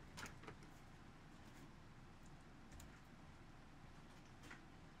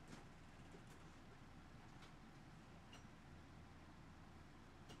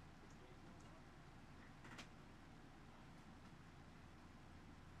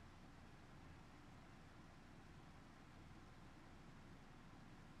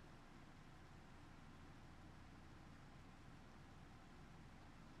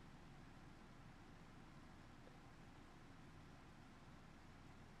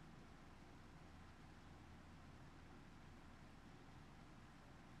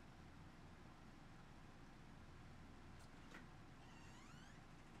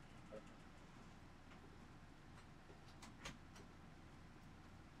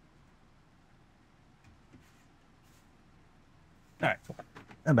 All right,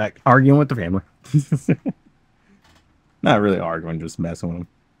 I'm back arguing with the family. Not really arguing, just messing with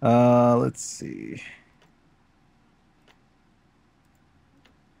them. Let's see.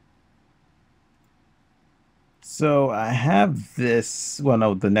 So I have this, well,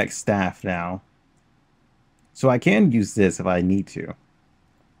 no, the next staff now. So I can use this if I need to.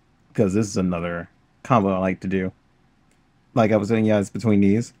 Because this is another combo I like to do. Like I was saying, yeah, it's between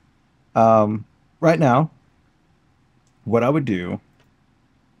these. Right now, what I would do...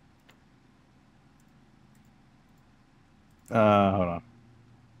 hold on. Are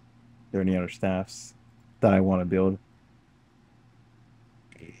there any other staffs that I want to build?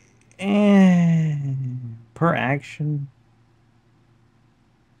 Per action.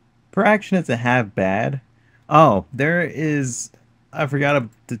 Per action isn't half bad. Oh, there is... I forgot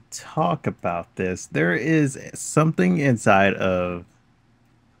to talk about this. There is something inside of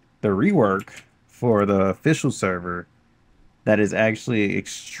the rework for the official server that is actually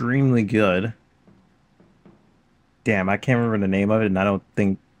extremely good. Damn, I can't remember the name of it, and I don't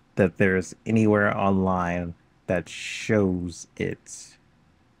think that there's anywhere online that shows it.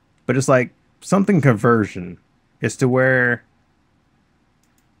 But it's like something conversion. It's to where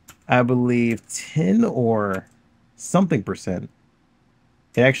I believe 10 or something percent.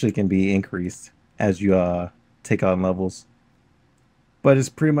 It actually can be increased as you take on levels. But it's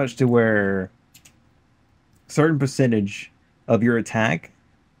pretty much to where a certain percentage of your attack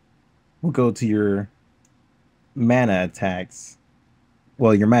will go to your mana attacks.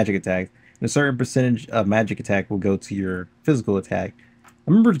 Well, your magic attack. And a certain percentage of magic attack will go to your physical attack. I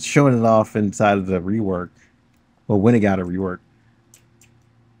remember showing it off inside of the rework Well, when it got a rework.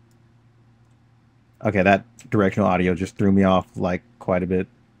 Okay, that directional audio just threw me off like quite a bit.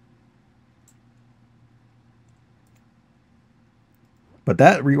 But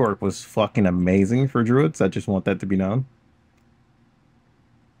that rework was fucking amazing for druids. I just want that to be known.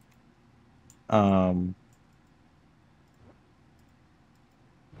 Why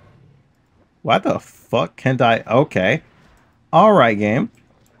the fuck can't I? Okay. Alright, game.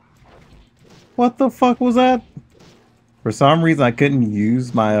 What the fuck was that? For some reason, I couldn't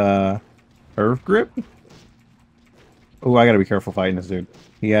use my, Earth Grip. Oh, I gotta be careful fighting this dude.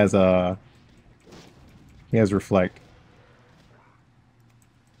 He has Reflect.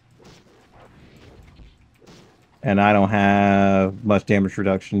 And I don't have much damage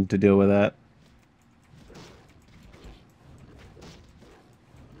reduction to deal with that.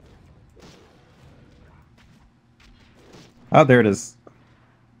 Oh, there it is.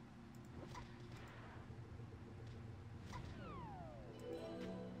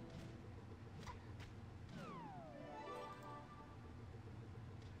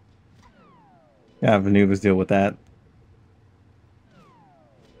 Yeah, Vanuva's deal with that.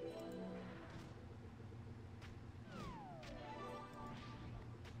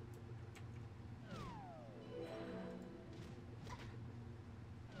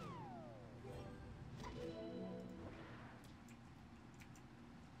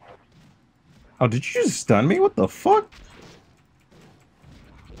 Oh, did you just stun me? What the fuck?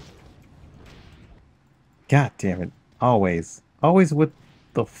 God damn it. Always. Always with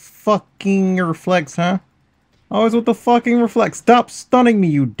the fucking reflex, huh? Always with the fucking reflex. Stop stunning me,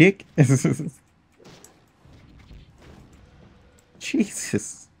 you dick.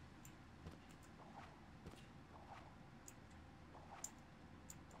 Jesus.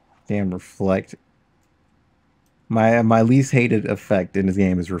 Damn, reflect. My least hated effect in this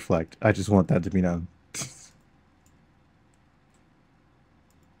game is reflect. I just want that to be known.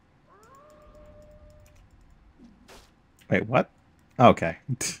 Wait, what? Okay.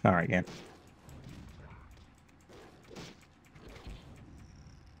 Alright, game.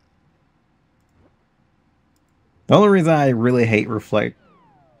 The only reason I really hate reflect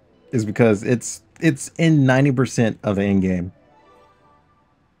is because it's in 90% of the end game.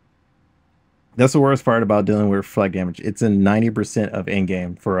 That's the worst part about dealing with reflect damage. It's in 90% of end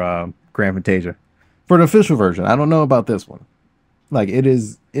game for Grand Fantasia. For the official version. I don't know about this one. Like it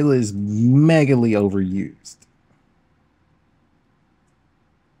is megally overused.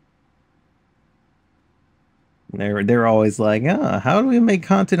 They're always like, how do we make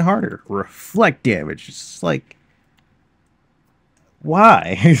content harder? Reflect damage. It's like,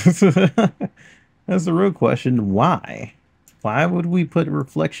 why? That's the real question. Why? Why would we put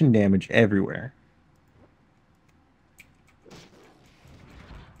reflection damage everywhere?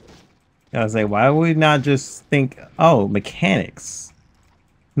 I was like, why would we not just think, oh, mechanics?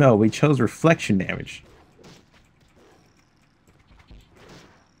 No, we chose reflection damage.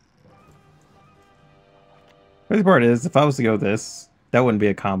 Crazy part is, if I was to go this, that wouldn't be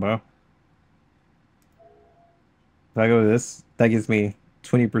a combo. If I go this, that gives me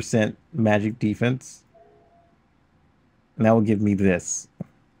 20% magic defense. And that will give me this.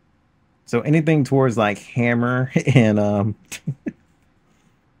 So anything towards like hammer and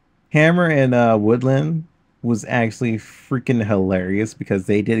hammer and woodland was actually freaking hilarious because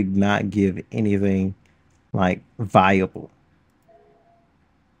they did not give anything like viable.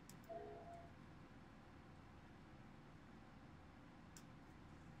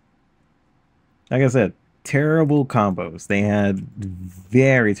 Like I said, terrible combos. They had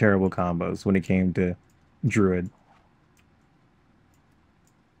very terrible combos when it came to Druid.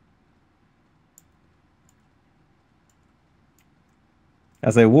 I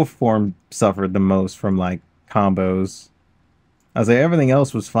say wolf form suffered the most from like combos. I say everything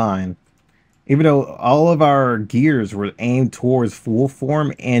else was fine. Even though all of our gears were aimed towards wolf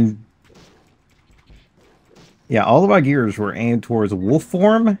form and yeah, all of our gears were aimed towards wolf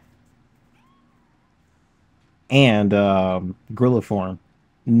form and gorilla form.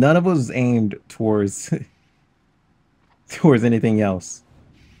 None of it was aimed towards towards anything else.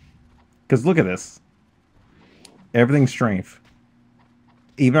 Because look at this. Everything's strength.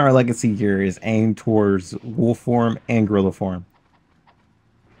 Even our legacy gear is aimed towards wolf form and gorilla form.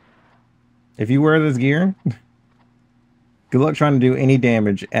 If you wear this gear, good luck trying to do any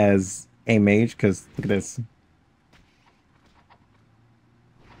damage as a mage, because look at this.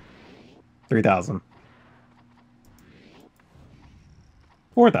 3,000.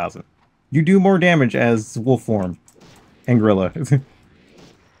 4,000. You do more damage as wolf form and gorilla.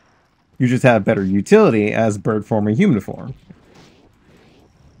 You just have better utility as bird form and human form.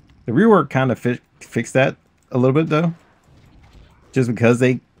 The rework kind of fixed that a little bit though, just because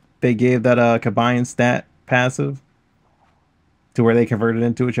they gave that combined stat passive to where they converted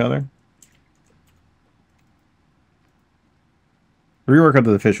into each other. Rework of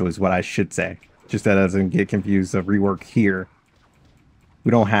the official is what I should say. Just that doesn't get confused of rework here.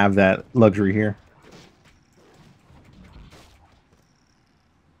 We don't have that luxury here.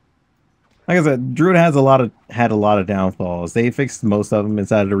 Like I said, Druid has had a lot of downfalls. They fixed most of them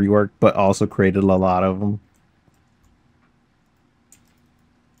inside of the rework, but also created a lot of them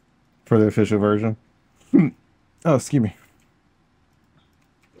for the official version. Oh, excuse me.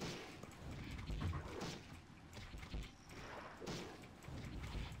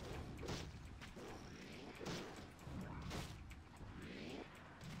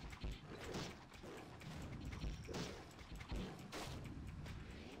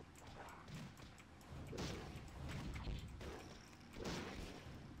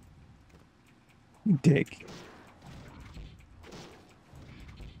 You dick.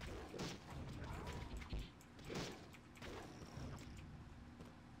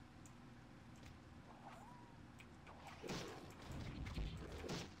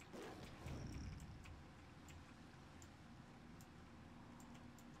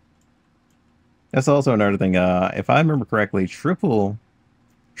 That's also another thing. If I remember correctly, triple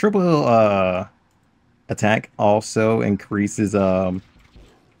attack also increases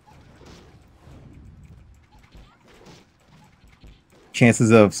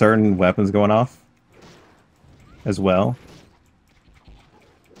chances of certain weapons going off as well.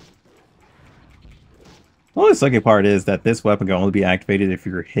 The only sucky part is that this weapon can only be activated if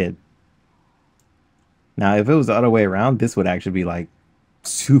you're hit. Now, if it was the other way around, this would actually be like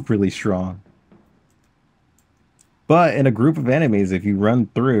superly strong. But in a group of enemies, if you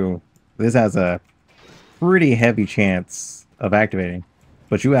run through, this has a pretty heavy chance of activating.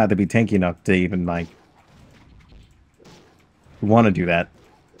 But you have to be tanky enough to even like want to do that.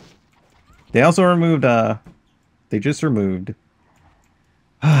 They also removed they just removed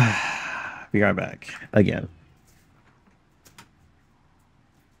be right back again.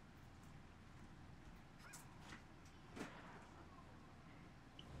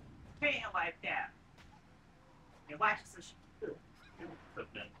 Paying like that. And watch some shit. And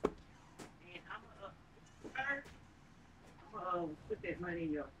I'm gonna put that money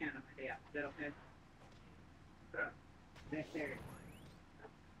in your account on my day. Is that okay? That's there.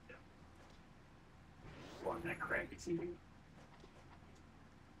 Want that crappy TV?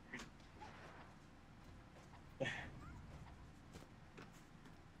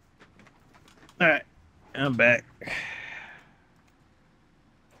 All right, I'm back.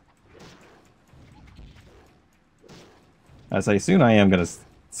 I say soon I am gonna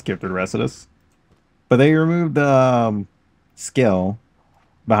skip through the rest of this, but they removed the skill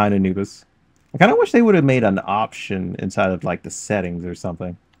behind Anubis. I kind of wish they would have made an option inside of like the settings or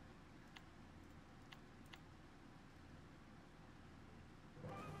something.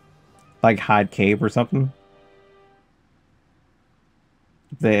 Like hide cape or something.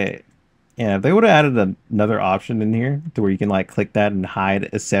 Yeah, if they would have added another option in here to where you can like click that and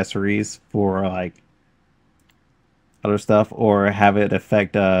hide accessories for like other stuff, or have it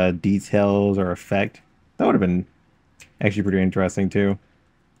affect details or effect, that would have been actually pretty interesting too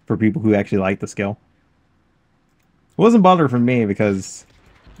for people who actually like the skill. It wasn't bothered for me because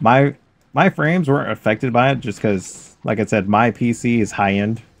my frames weren't affected by it, just because, like I said, my PC is high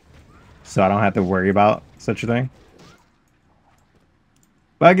end, so I don't have to worry about such a thing.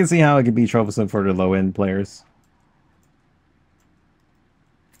 But I can see how it could be troublesome for the low end players.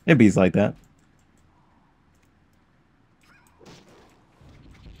 It bees like that.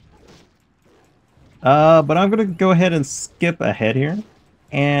 But I'm gonna go ahead and skip ahead here,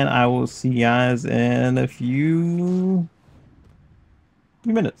 and I will see you guys in a few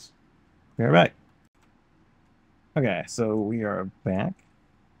minutes. Be right back. Okay, so we are back.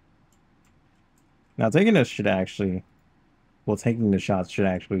 Now taking this should actually, well, taking the shots should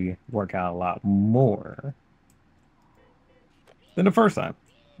actually work out a lot more than the first time.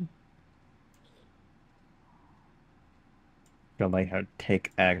 Gonna like how to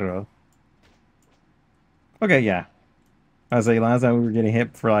take aggro. Okay, yeah. I was like, last time we were getting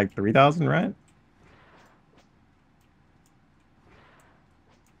hit for like 3,000, right?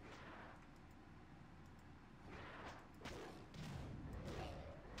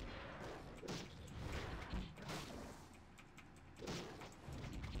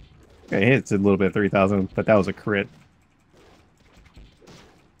 Okay, it hits a little bit 3,000, but that was a crit.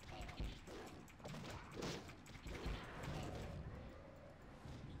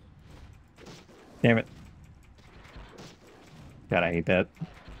 Damn it. God, I hate that.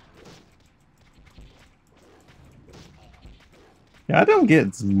 Yeah, I don't get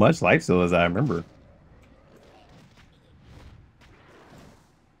as much life steal as I remember.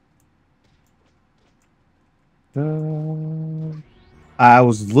 I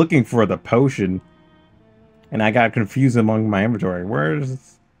was looking for the potion, and I got confused among my inventory.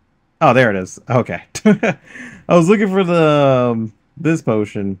 Where's... Oh, there it is. Okay. I was looking for the this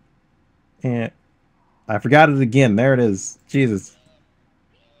potion, and I forgot it again. There it is. Jesus.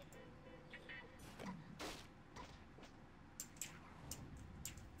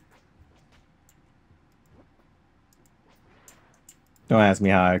 Don't ask me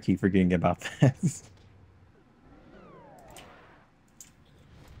how I keep forgetting about this.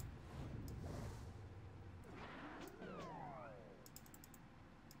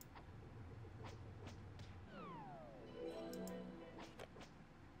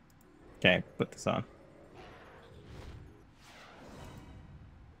 Okay, put this on.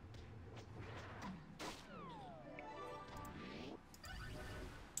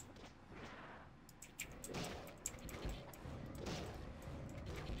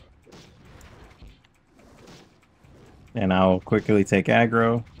 And I'll quickly take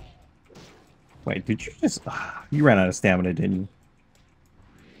aggro. Wait, did you just... you ran out of stamina, didn't you?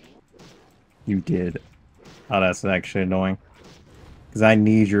 You did. Oh, that's actually annoying. Because I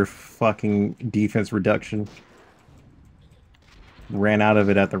need your fucking defense reduction. Ran out of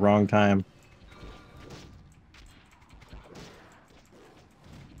it at the wrong time.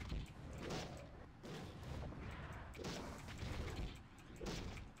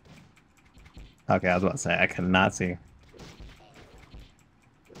 Okay, I was about to say, I cannot see.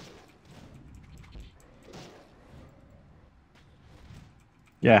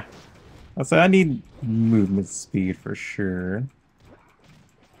 Yeah. I'll say I need movement speed for sure.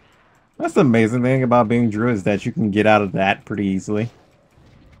 That's the amazing thing about being Druid is that you can get out of that pretty easily.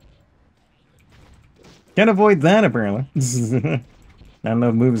 Can't avoid that, apparently. Not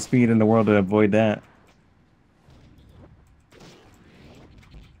enough movement speed in the world to avoid that.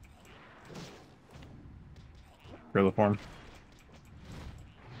 Gorilla form.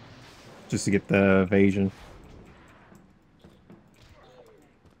 Just to get the evasion.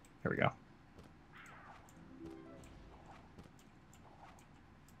 There we go.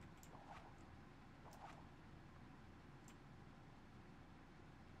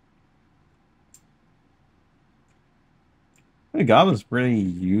 The goblin's pretty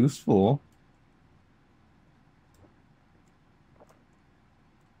useful.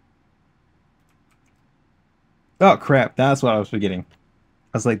 Oh crap, that's what I was forgetting.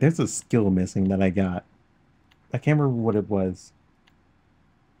 I was like, there's a skill missing that I got. I can't remember what it was.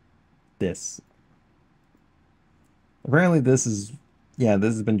 This. Apparently this is... yeah,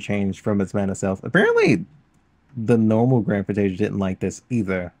 this has been changed from its mana self. Apparently the normal Grand Fantasia didn't like this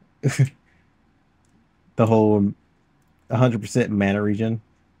either. The whole 100% mana regen.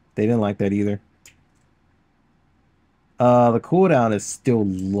 They didn't like that either. The cooldown is still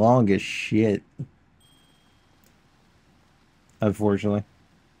long as shit. Unfortunately.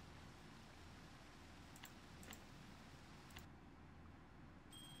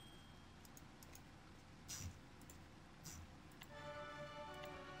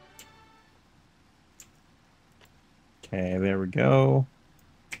 Okay, there we go.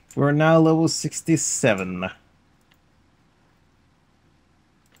 We're now level 67.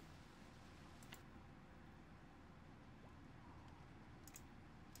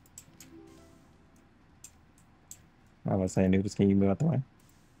 I was saying, Anubis, can you move out the way?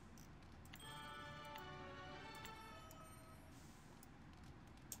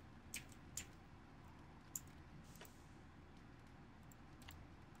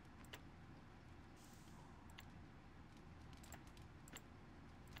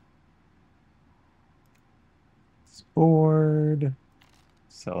 Board.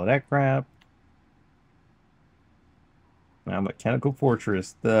 Sell that crap. Now Mechanical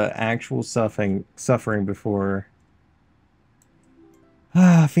Fortress, the actual suffering before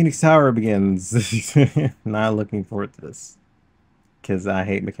Phoenix Tower begins. Not looking forward to this. Because I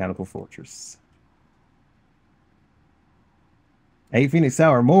hate Mechanical Fortress. I hate Phoenix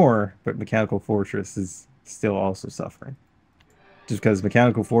Tower more, but Mechanical Fortress is still also suffering. Just because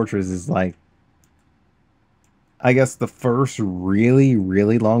Mechanical Fortress is like, I guess the first really,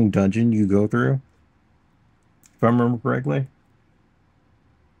 really long dungeon you go through. If I remember correctly.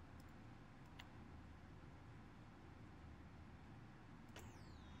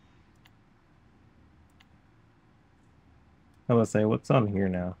 I was say, what's on here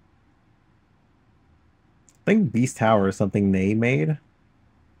now? I think Beast Tower is something they made. At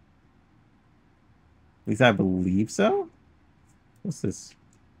least I believe so. What's this?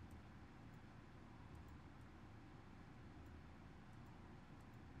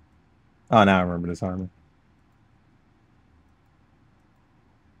 Oh, now I remember this armor.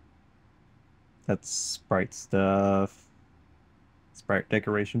 That's sprite stuff. Sprite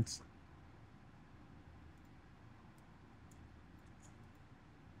decorations.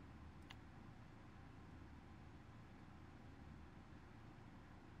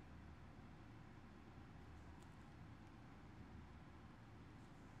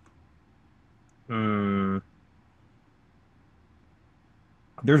 Hmm.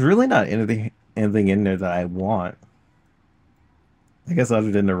 There's really not anything in there that I want. I guess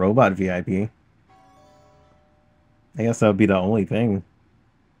other than the robot VIP. I guess that would be the only thing.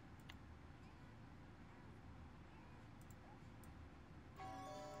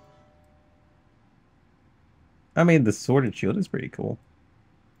 I mean, the sword and shield is pretty cool.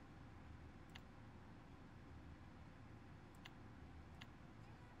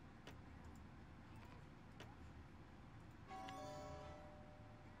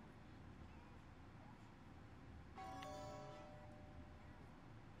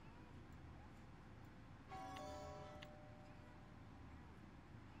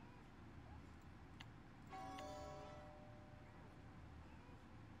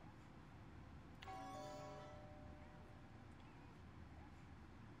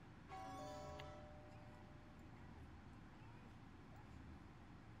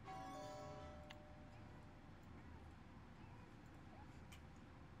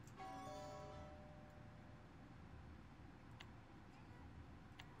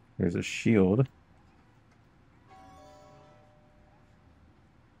 There's a shield.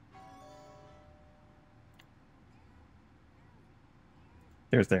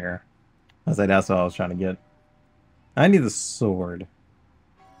 There's the hair. I was like, that's what I was trying to get. I need the sword.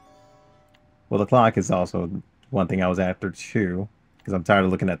 Well, the clock is also one thing I was after too, because I'm tired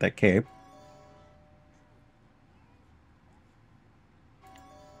of looking at that cape.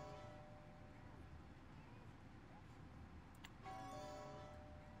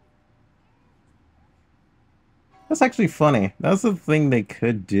 That's actually funny. That's the thing they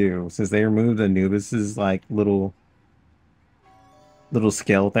could do, since they removed Anubis's like little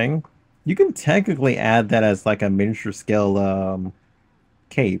scale thing. You can technically add that as like a miniature scale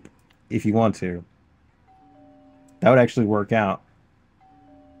cape if you want to. That would actually work out.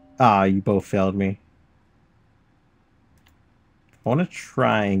 Ah, you both failed me. I want to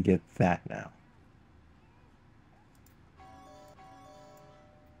try and get that now.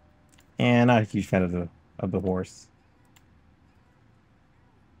 And not a huge fan of the horse.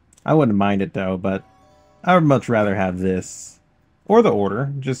 I wouldn't mind it though, but I would much rather have this or the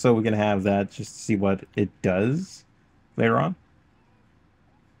order, just so we can have that just to see what it does later on.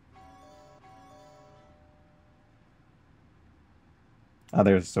 Oh,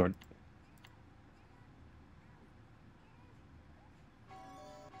 there's a sword.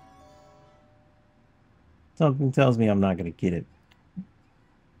 Something tells me I'm not going to get it.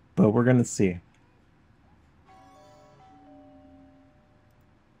 But we're going to see.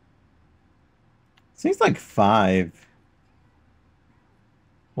 Seems like 5.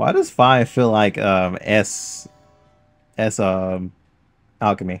 Why does 5 feel like S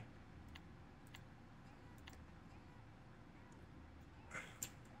alchemy?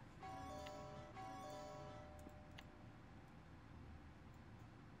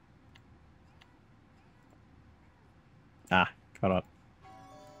 Ah, caught up.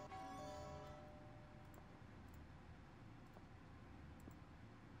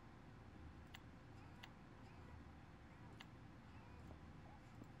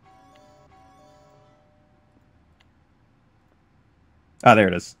 Ah, there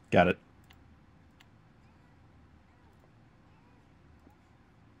it is. Got it.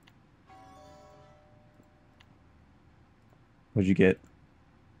 What'd you get?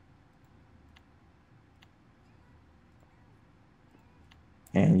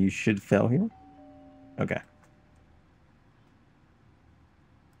 And you should fail here. Okay.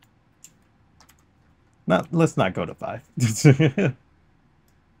 Let's not go to 5.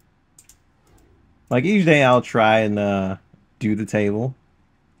 Like each day I'll try and do the table.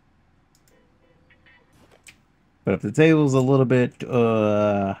 But if the table's a little bit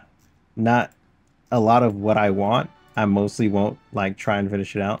not a lot of what I want, I mostly won't like try and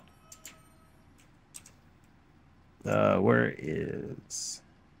finish it out. Where is...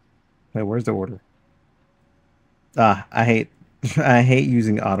 Wait, where's the order? Ah, I hate I hate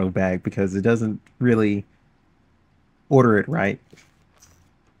using auto bag because it doesn't really order it right.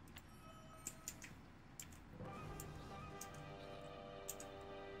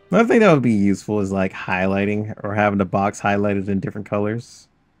 Another thing that would be useful is like highlighting or having the box highlighted in different colors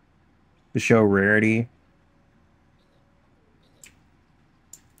to show rarity.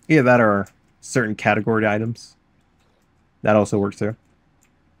 Either that or certain category items. That also works too.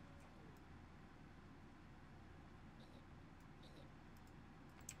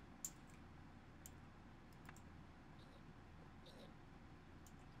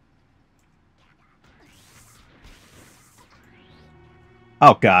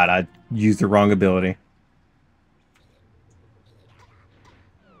 Oh god, I used the wrong ability.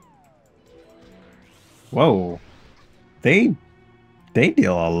 Whoa. They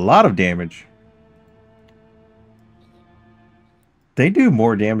deal a lot of damage. They do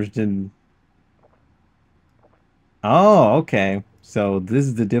more damage than... Oh, okay. So this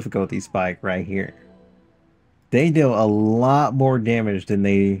is the difficulty spike right here. They deal a lot more damage than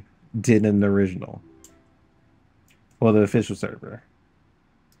they did in the original. Well, the official server.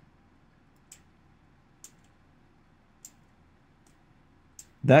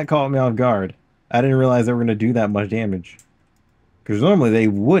 That caught me off guard. I didn't realize they were going to do that much damage. Because normally they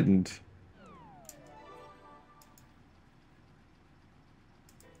wouldn't.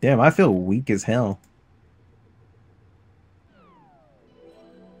 Damn, I feel weak as hell.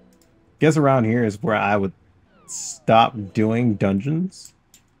 Guess around here is where I would stop doing dungeons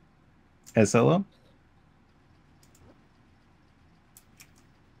as solo.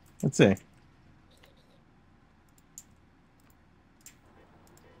 Let's see.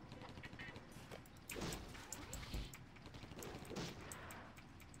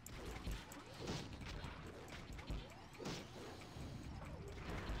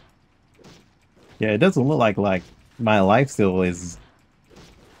 Yeah, it doesn't look like my life still is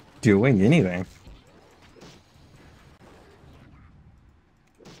doing anything.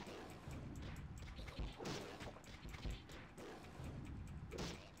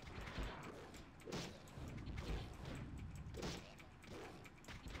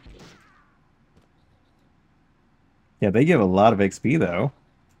 Yeah, they give a lot of XP though.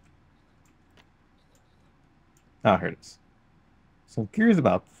 Oh, here it is. So I'm curious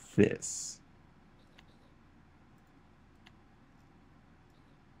about this.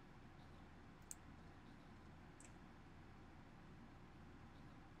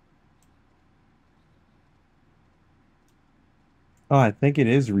 Oh, I think it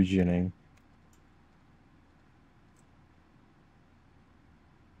is regening.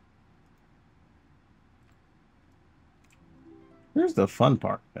 Here's the fun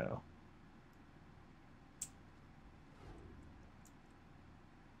part though.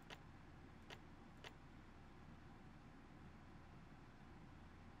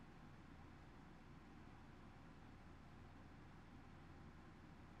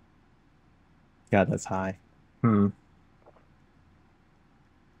 God, that's high. Hmm.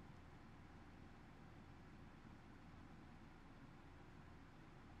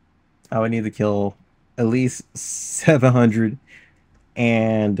 I would need to kill at least 700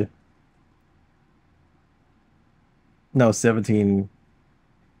 and... No, 17...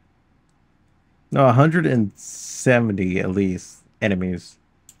 No, 170 at least enemies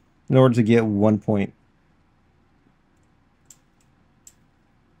in order to get 1 point.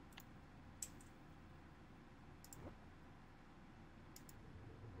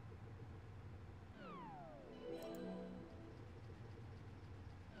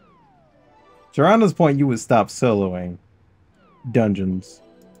 So around this point, you would stop soloing dungeons.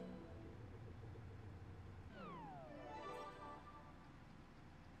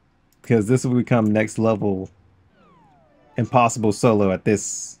 Because this will become next level impossible solo at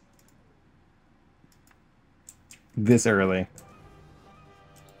this early.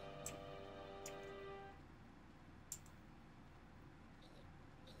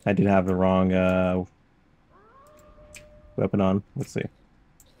 I did have the wrong weapon on. Let's see.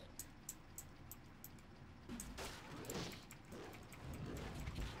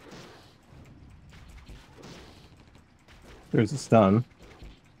 There's a stun.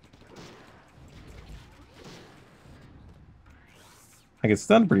 I get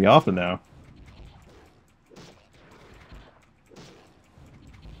stunned pretty often now.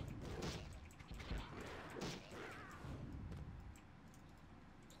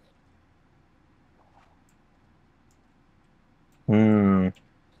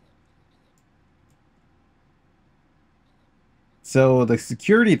 So the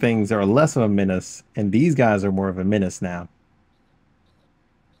security things are less of a menace, and these guys are more of a menace now.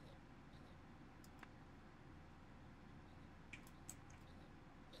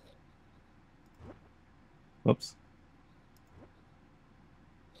 Whoops.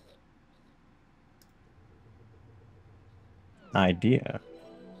 Idea.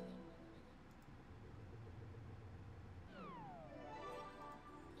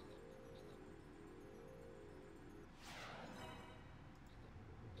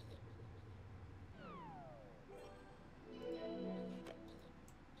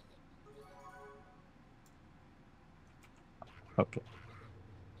 Okay.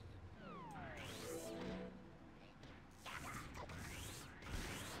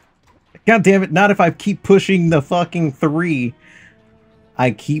 God damn it, not if I keep pushing the fucking 3.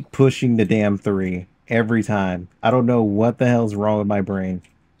 I keep pushing the damn 3 every time. I don't know what the hell's wrong with my brain.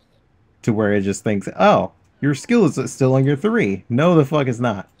 To where it just thinks, oh, your skill is still on your 3. No, the fuck it's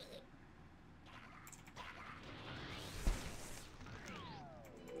not.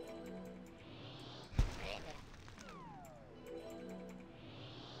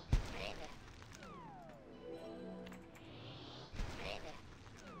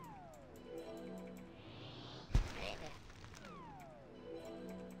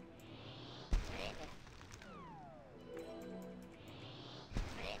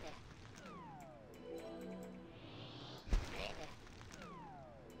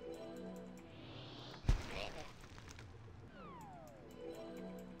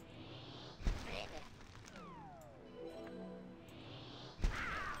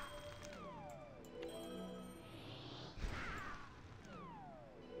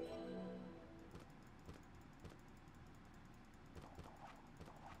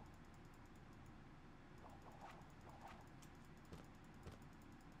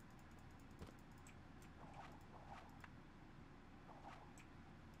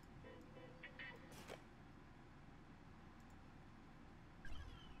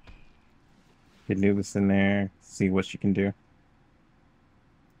 Get Nubis in there, see what she can do.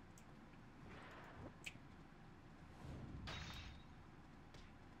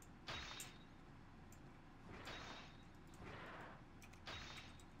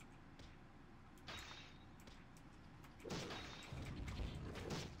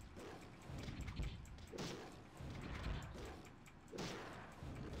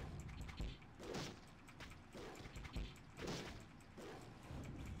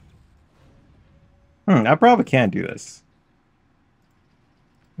 I probably can't do this.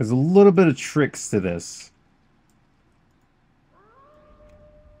 There's a little bit of tricks to this.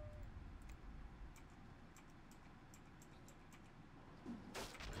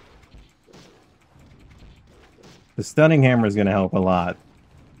 The stunning hammer is going to help a lot.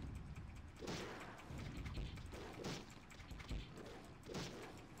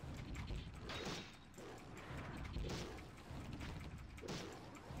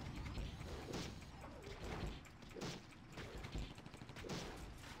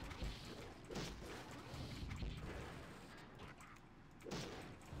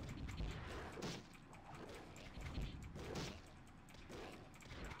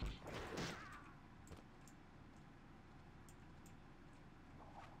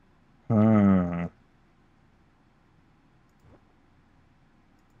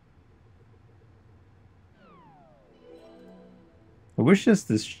 I wish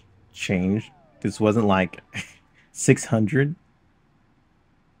this changed. This wasn't like 600.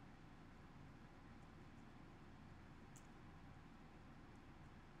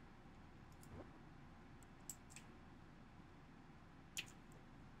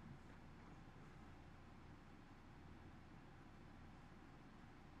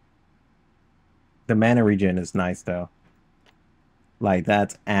 The mana regen is nice though. Like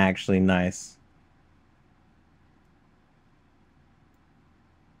that's actually nice.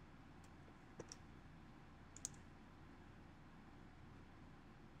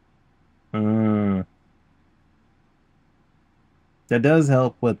 That does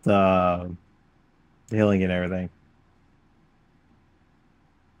help with the healing and everything.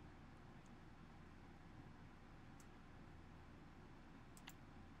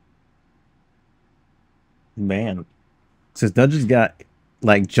 Man, since Dungeon's got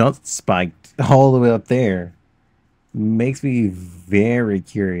like jump spiked all the way up there, makes me very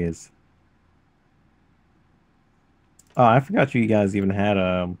curious. Oh, I forgot you guys even had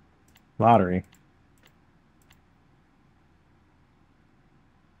a lottery.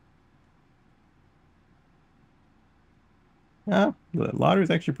 Oh, the lottery is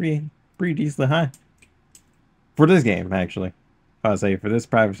actually pretty decently high for this game. Actually, I would say for this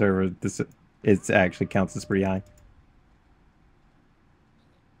private server, this it actually counts as pretty high.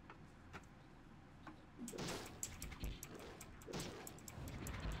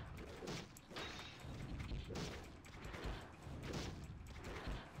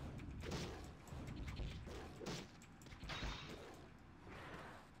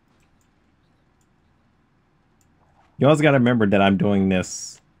 You also got to remember that I'm doing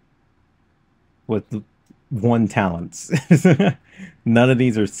this with 1 talents. None of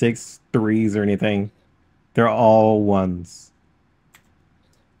these are 6 3s or anything. They're all 1s.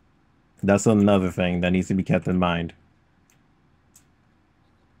 That's another thing that needs to be kept in mind.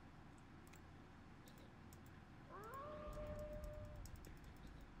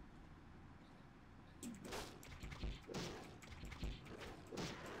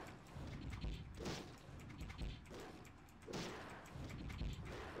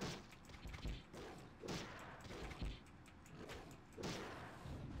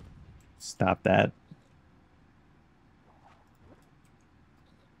 Stop that.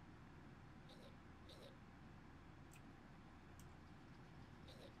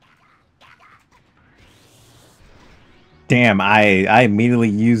 Damn, I immediately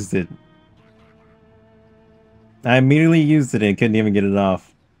used it. I immediately used it and couldn't even get it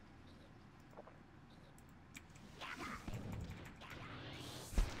off.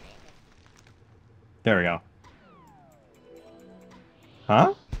 There we go.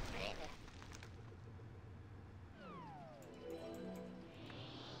 Huh?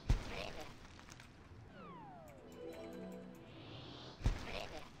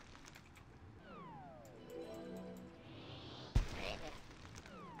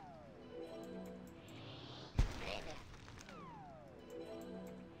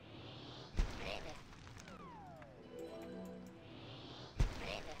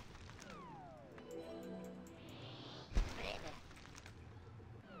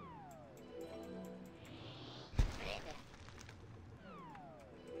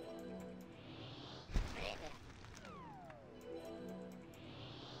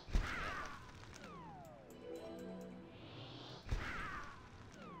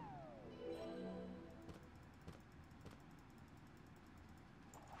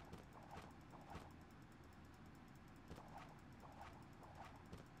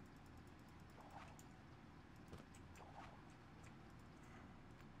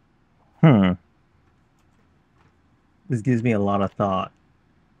 Hmm. This gives me a lot of thought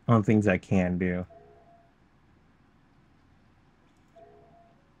on things I can do.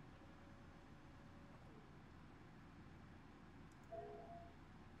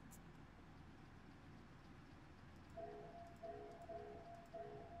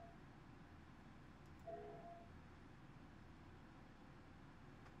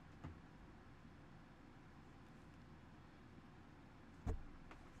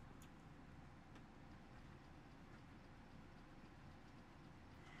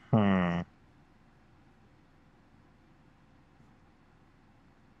 Hmm.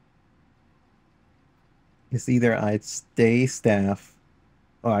 It's either I stay staff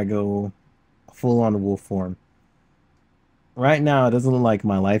or I go full on wolf form. Right now, it doesn't look like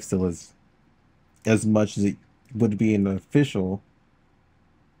my life still is as much as it would be in the official.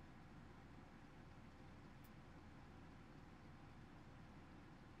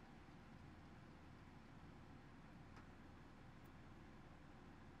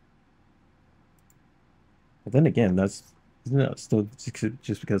 But then again, that's isn't that still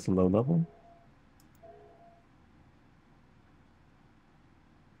just because of low level?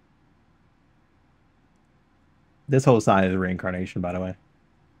 This whole side is a reincarnation, by the way.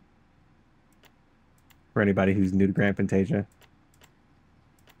 For anybody who's new to Grand Fantasia.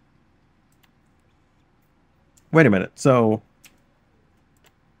 Wait a minute. So,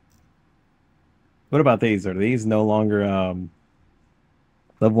 what about these? Are these no longer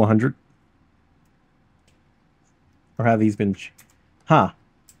level 100? Or have these been... Huh.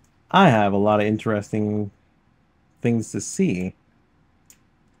 I have a lot of interesting things to see.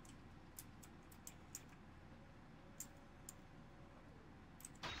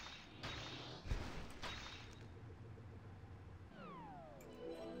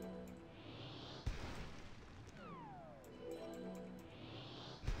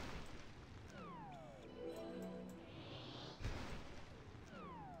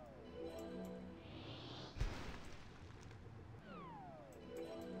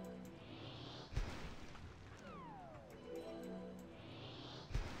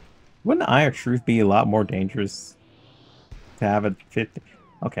 Wouldn't Eye of Truth be a lot more dangerous to have at 50?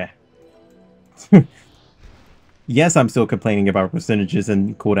 Okay. Yes, I'm still complaining about percentages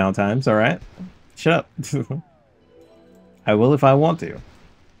and cooldown times, alright? Shut up. I will if I want to.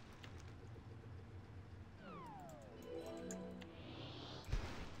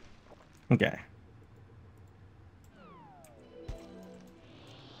 Okay.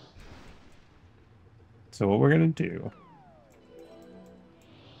 So what we're gonna do...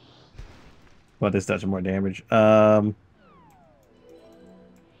 Well, this does more damage. Let's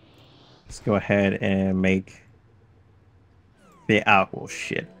go ahead and make the owl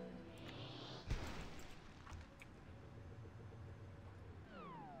shit.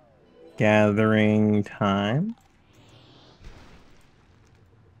 Gathering time.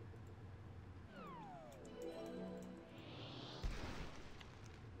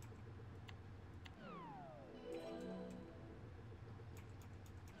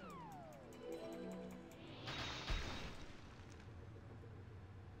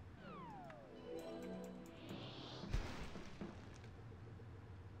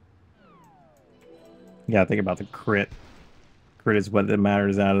 Yeah, think about the crit. Crit is what that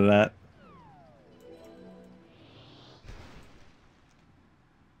matters out of that.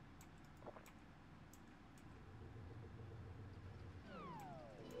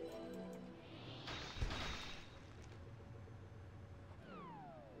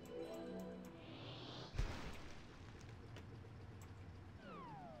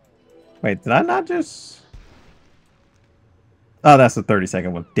 Wait, did I not just... Oh, that's the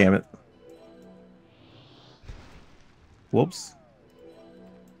 30-second one. Damn it. Whoops.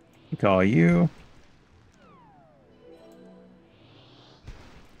 Call you.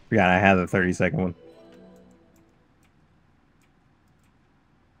 Forgot I had the 30-second one.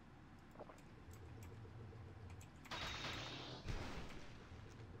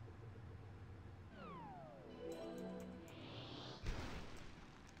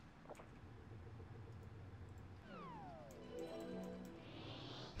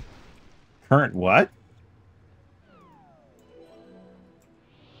 Current what?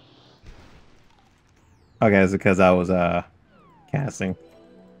 Okay, it's because I was casting.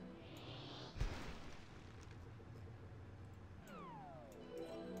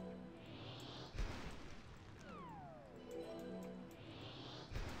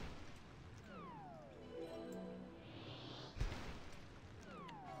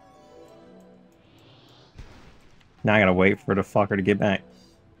 Now I gotta wait for the fucker to get back.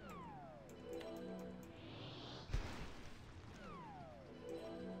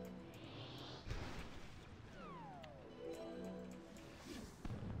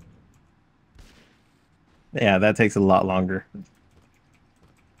 Yeah, that takes a lot longer.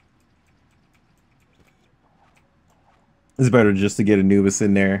 It's better just to get Anubis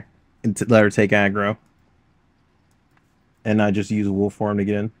in there and to let her take aggro. And not just use wolf form to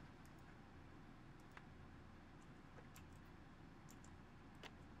get in.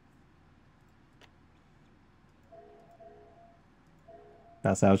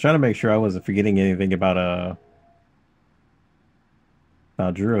 That's I was trying to make sure I wasn't forgetting anything about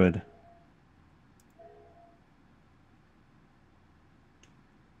Druid.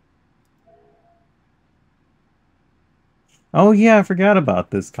 Oh yeah, I forgot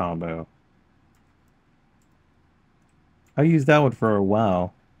about this combo. I used that one for a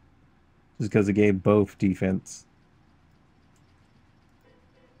while. Just because it gave both defense.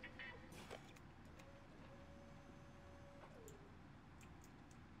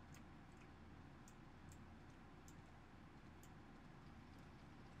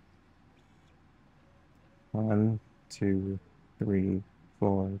 One, two, three,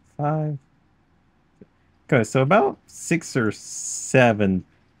 4, 5. Okay, so about 6 or 7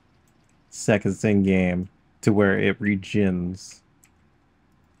 seconds in game to where it regens.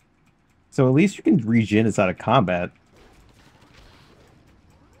 So at least you can regen inside of combat.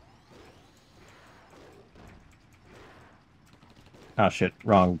 Oh shit,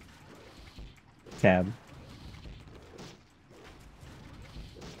 wrong tab.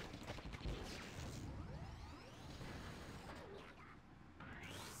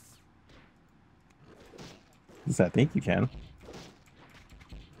 Yes, I think you can.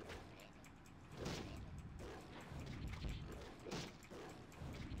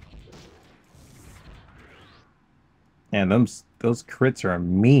 And those crits are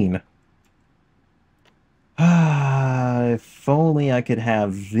mean. If only I could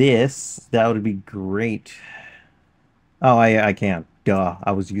have this, that would be great. Oh, I can't. Duh,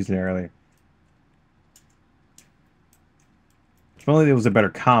 I was using it earlier. If only there was a better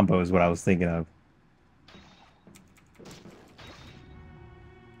combo is what I was thinking of.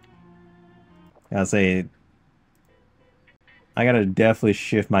 I'll say I gotta definitely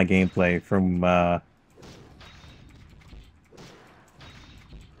shift my gameplay from the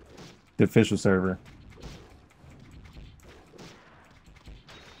official server.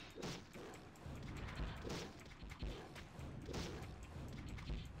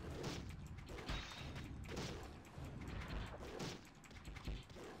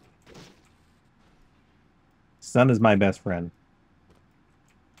 Sun is my best friend.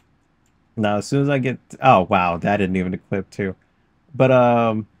 Now, as soon as I get... Oh, wow. That didn't even equip, too. But,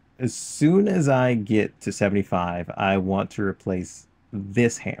 as soon as I get to 75, I want to replace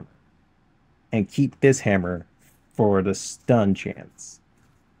this hammer. And keep this hammer for the stun chance.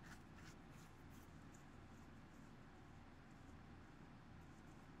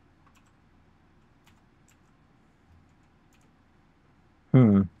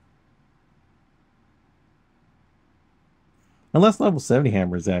 Unless level 70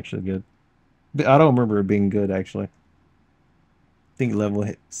 hammer is actually good. But I don't remember it being good, actually. I think level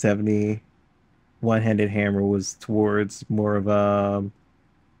 70 one-handed hammer was towards more of a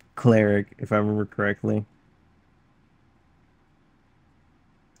cleric, if I remember correctly.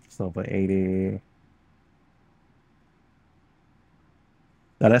 So level 80.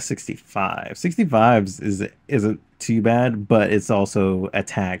 No, that's 65. 65 isn't too bad, but it's also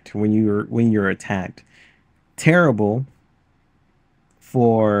attacked when you're attacked. Terrible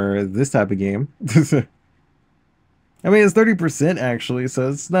for this type of game. I mean, it's 30% actually, so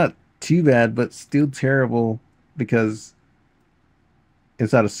it's not too bad, but still terrible because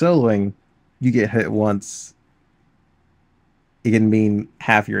inside of soloing, you get hit once, it can mean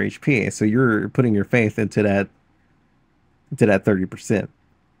half your HP. So you're putting your faith into that 30%.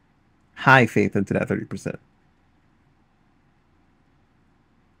 High faith into that 30%.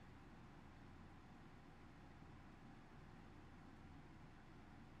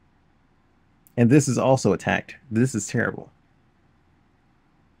 And this is also attacked. This is terrible.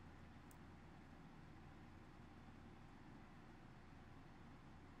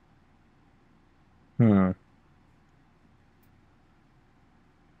 Hmm.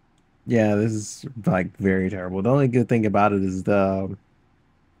 Yeah, this is like very terrible. The only good thing about it is the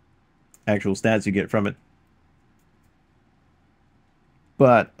actual stats you get from it.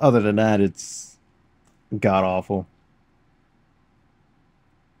 But other than that, it's god awful.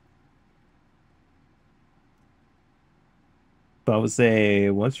 But I would say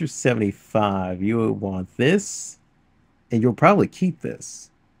once you're 75, you would want this, and you'll probably keep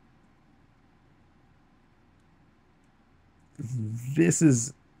this. This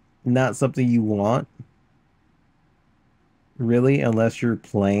is not something you want, really, unless you're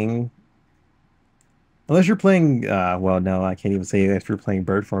playing, well, no, I can't even say if you're playing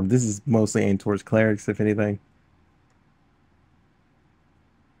bird form. This is mostly aimed towards clerics, if anything.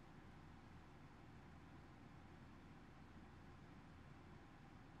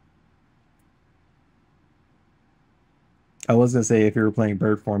 I was gonna say if you were playing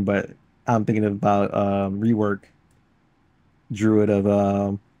bird form, but I'm thinking about rework druid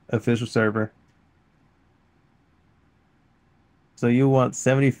of official server. So you want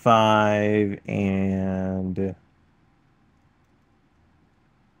 75 and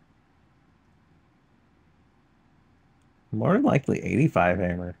more than likely 85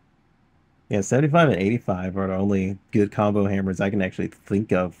 hammer. Yeah, 75 and 85 are the only good combo hammers I can actually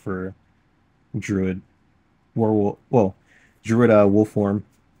think of for druid werewolf. Well, druid wolf form.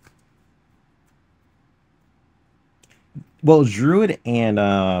 Well, druid and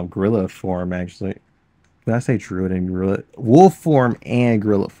gorilla form actually. Did I say druid and gorilla? Wolf form and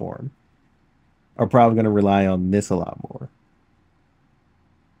gorilla form are probably going to rely on this a lot more.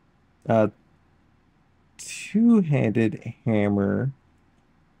 Uh, Two-handed hammer.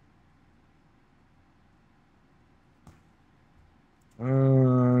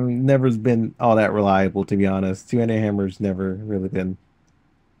 Never's been all that reliable, to be honest. Two-handed hammer's never really been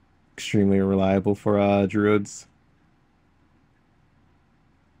extremely reliable for druids.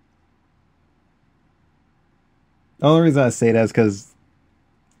 The only reason I say that is because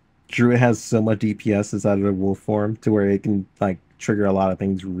druid has so much DPS inside of the wolf form to where it can like trigger a lot of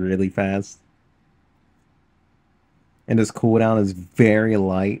things really fast. And his cooldown is very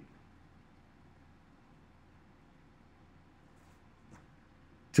light.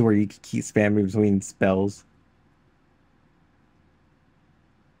 To where you can keep spamming between spells.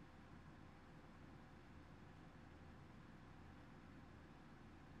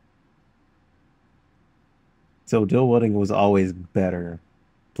 So dual wielding was always better.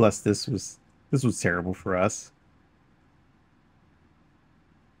 Plus this was terrible for us.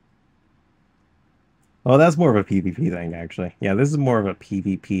 Oh, that's more of a PvP thing, actually. Yeah, this is more of a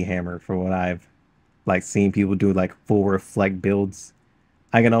PvP hammer for what I've like seen people do like full reflect builds.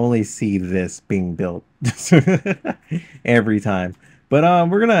 I can only see this being built every time. But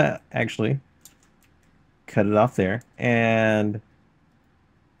we're gonna actually cut it off there, and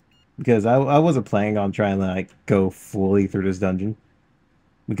because I wasn't planning on trying to like go fully through this dungeon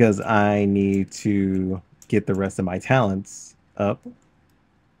because I need to get the rest of my talents up.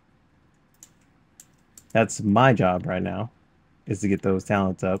 That's my job right now, is to get those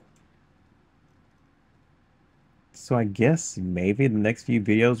talents up. So I guess maybe the next few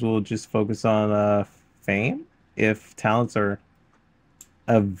videos will just focus on fame, if talents are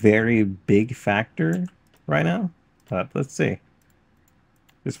a very big factor right now. But let's see.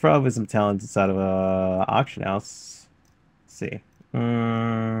 There's probably some talents inside of a auction house. Let's see.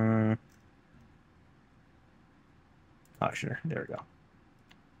 Auctioneer. There we go.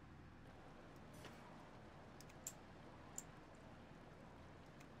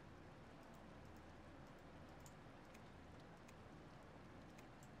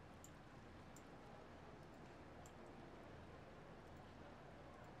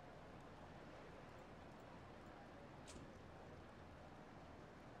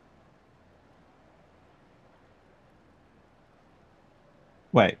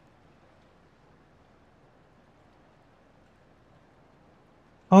 Wait.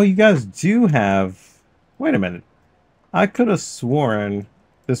 Oh, you guys do have... Wait a minute. I could have sworn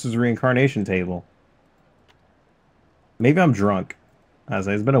this was reincarnation table. Maybe I'm drunk. I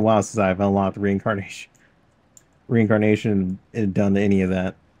say it's been a while since I've unlocked reincarnation and done any of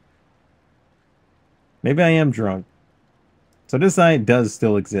that. Maybe I am drunk. So this site does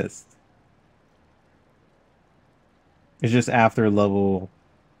still exist. It's just after level.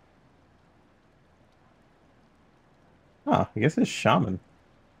 Oh, I guess it's shaman.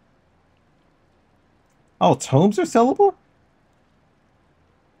 Oh, tomes are sellable?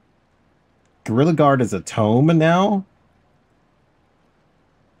 Gorilla Guard is a tome now?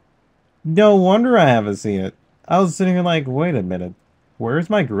 No wonder I haven't seen it. I was sitting here like, wait a minute. Where's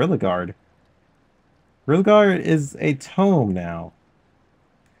my Gorilla Guard? Gorilla Guard is a tome now.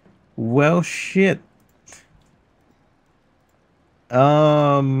 Well, shit.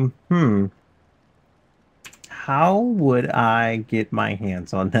 How would I get my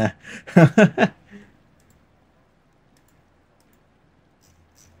hands on that?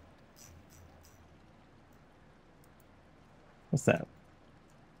 What's that?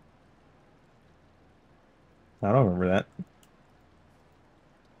 I don't remember that.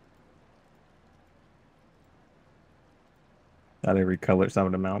 Not every color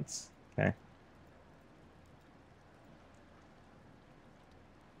summon amounts. Okay.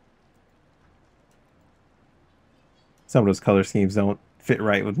 Some of those color schemes don't fit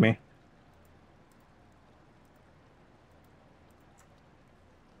right with me.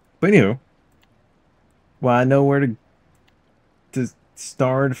 But anyway, well, I know where to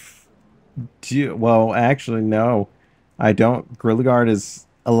start. Well, actually, no, I don't. Gorilla Guard is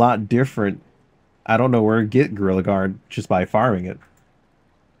a lot different. I don't know where to get Gorilla Guard just by farming it.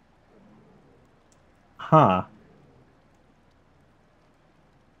 Huh.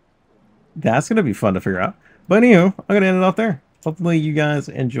 That's going to be fun to figure out. But anyway, I'm going to end it off there. Hopefully you guys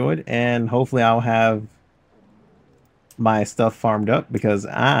enjoyed, and hopefully I'll have my stuff farmed up because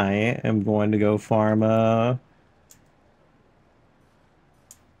I am going to go farm up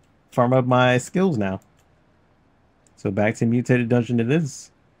my skills now. So back to Mutated Dungeon it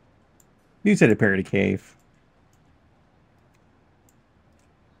is. Mutated Parody Cave.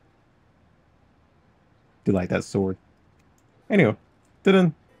 Do like that sword. Anyway,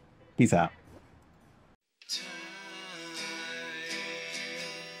 peace out. Time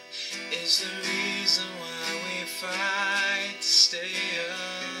is the reason why we fight to stay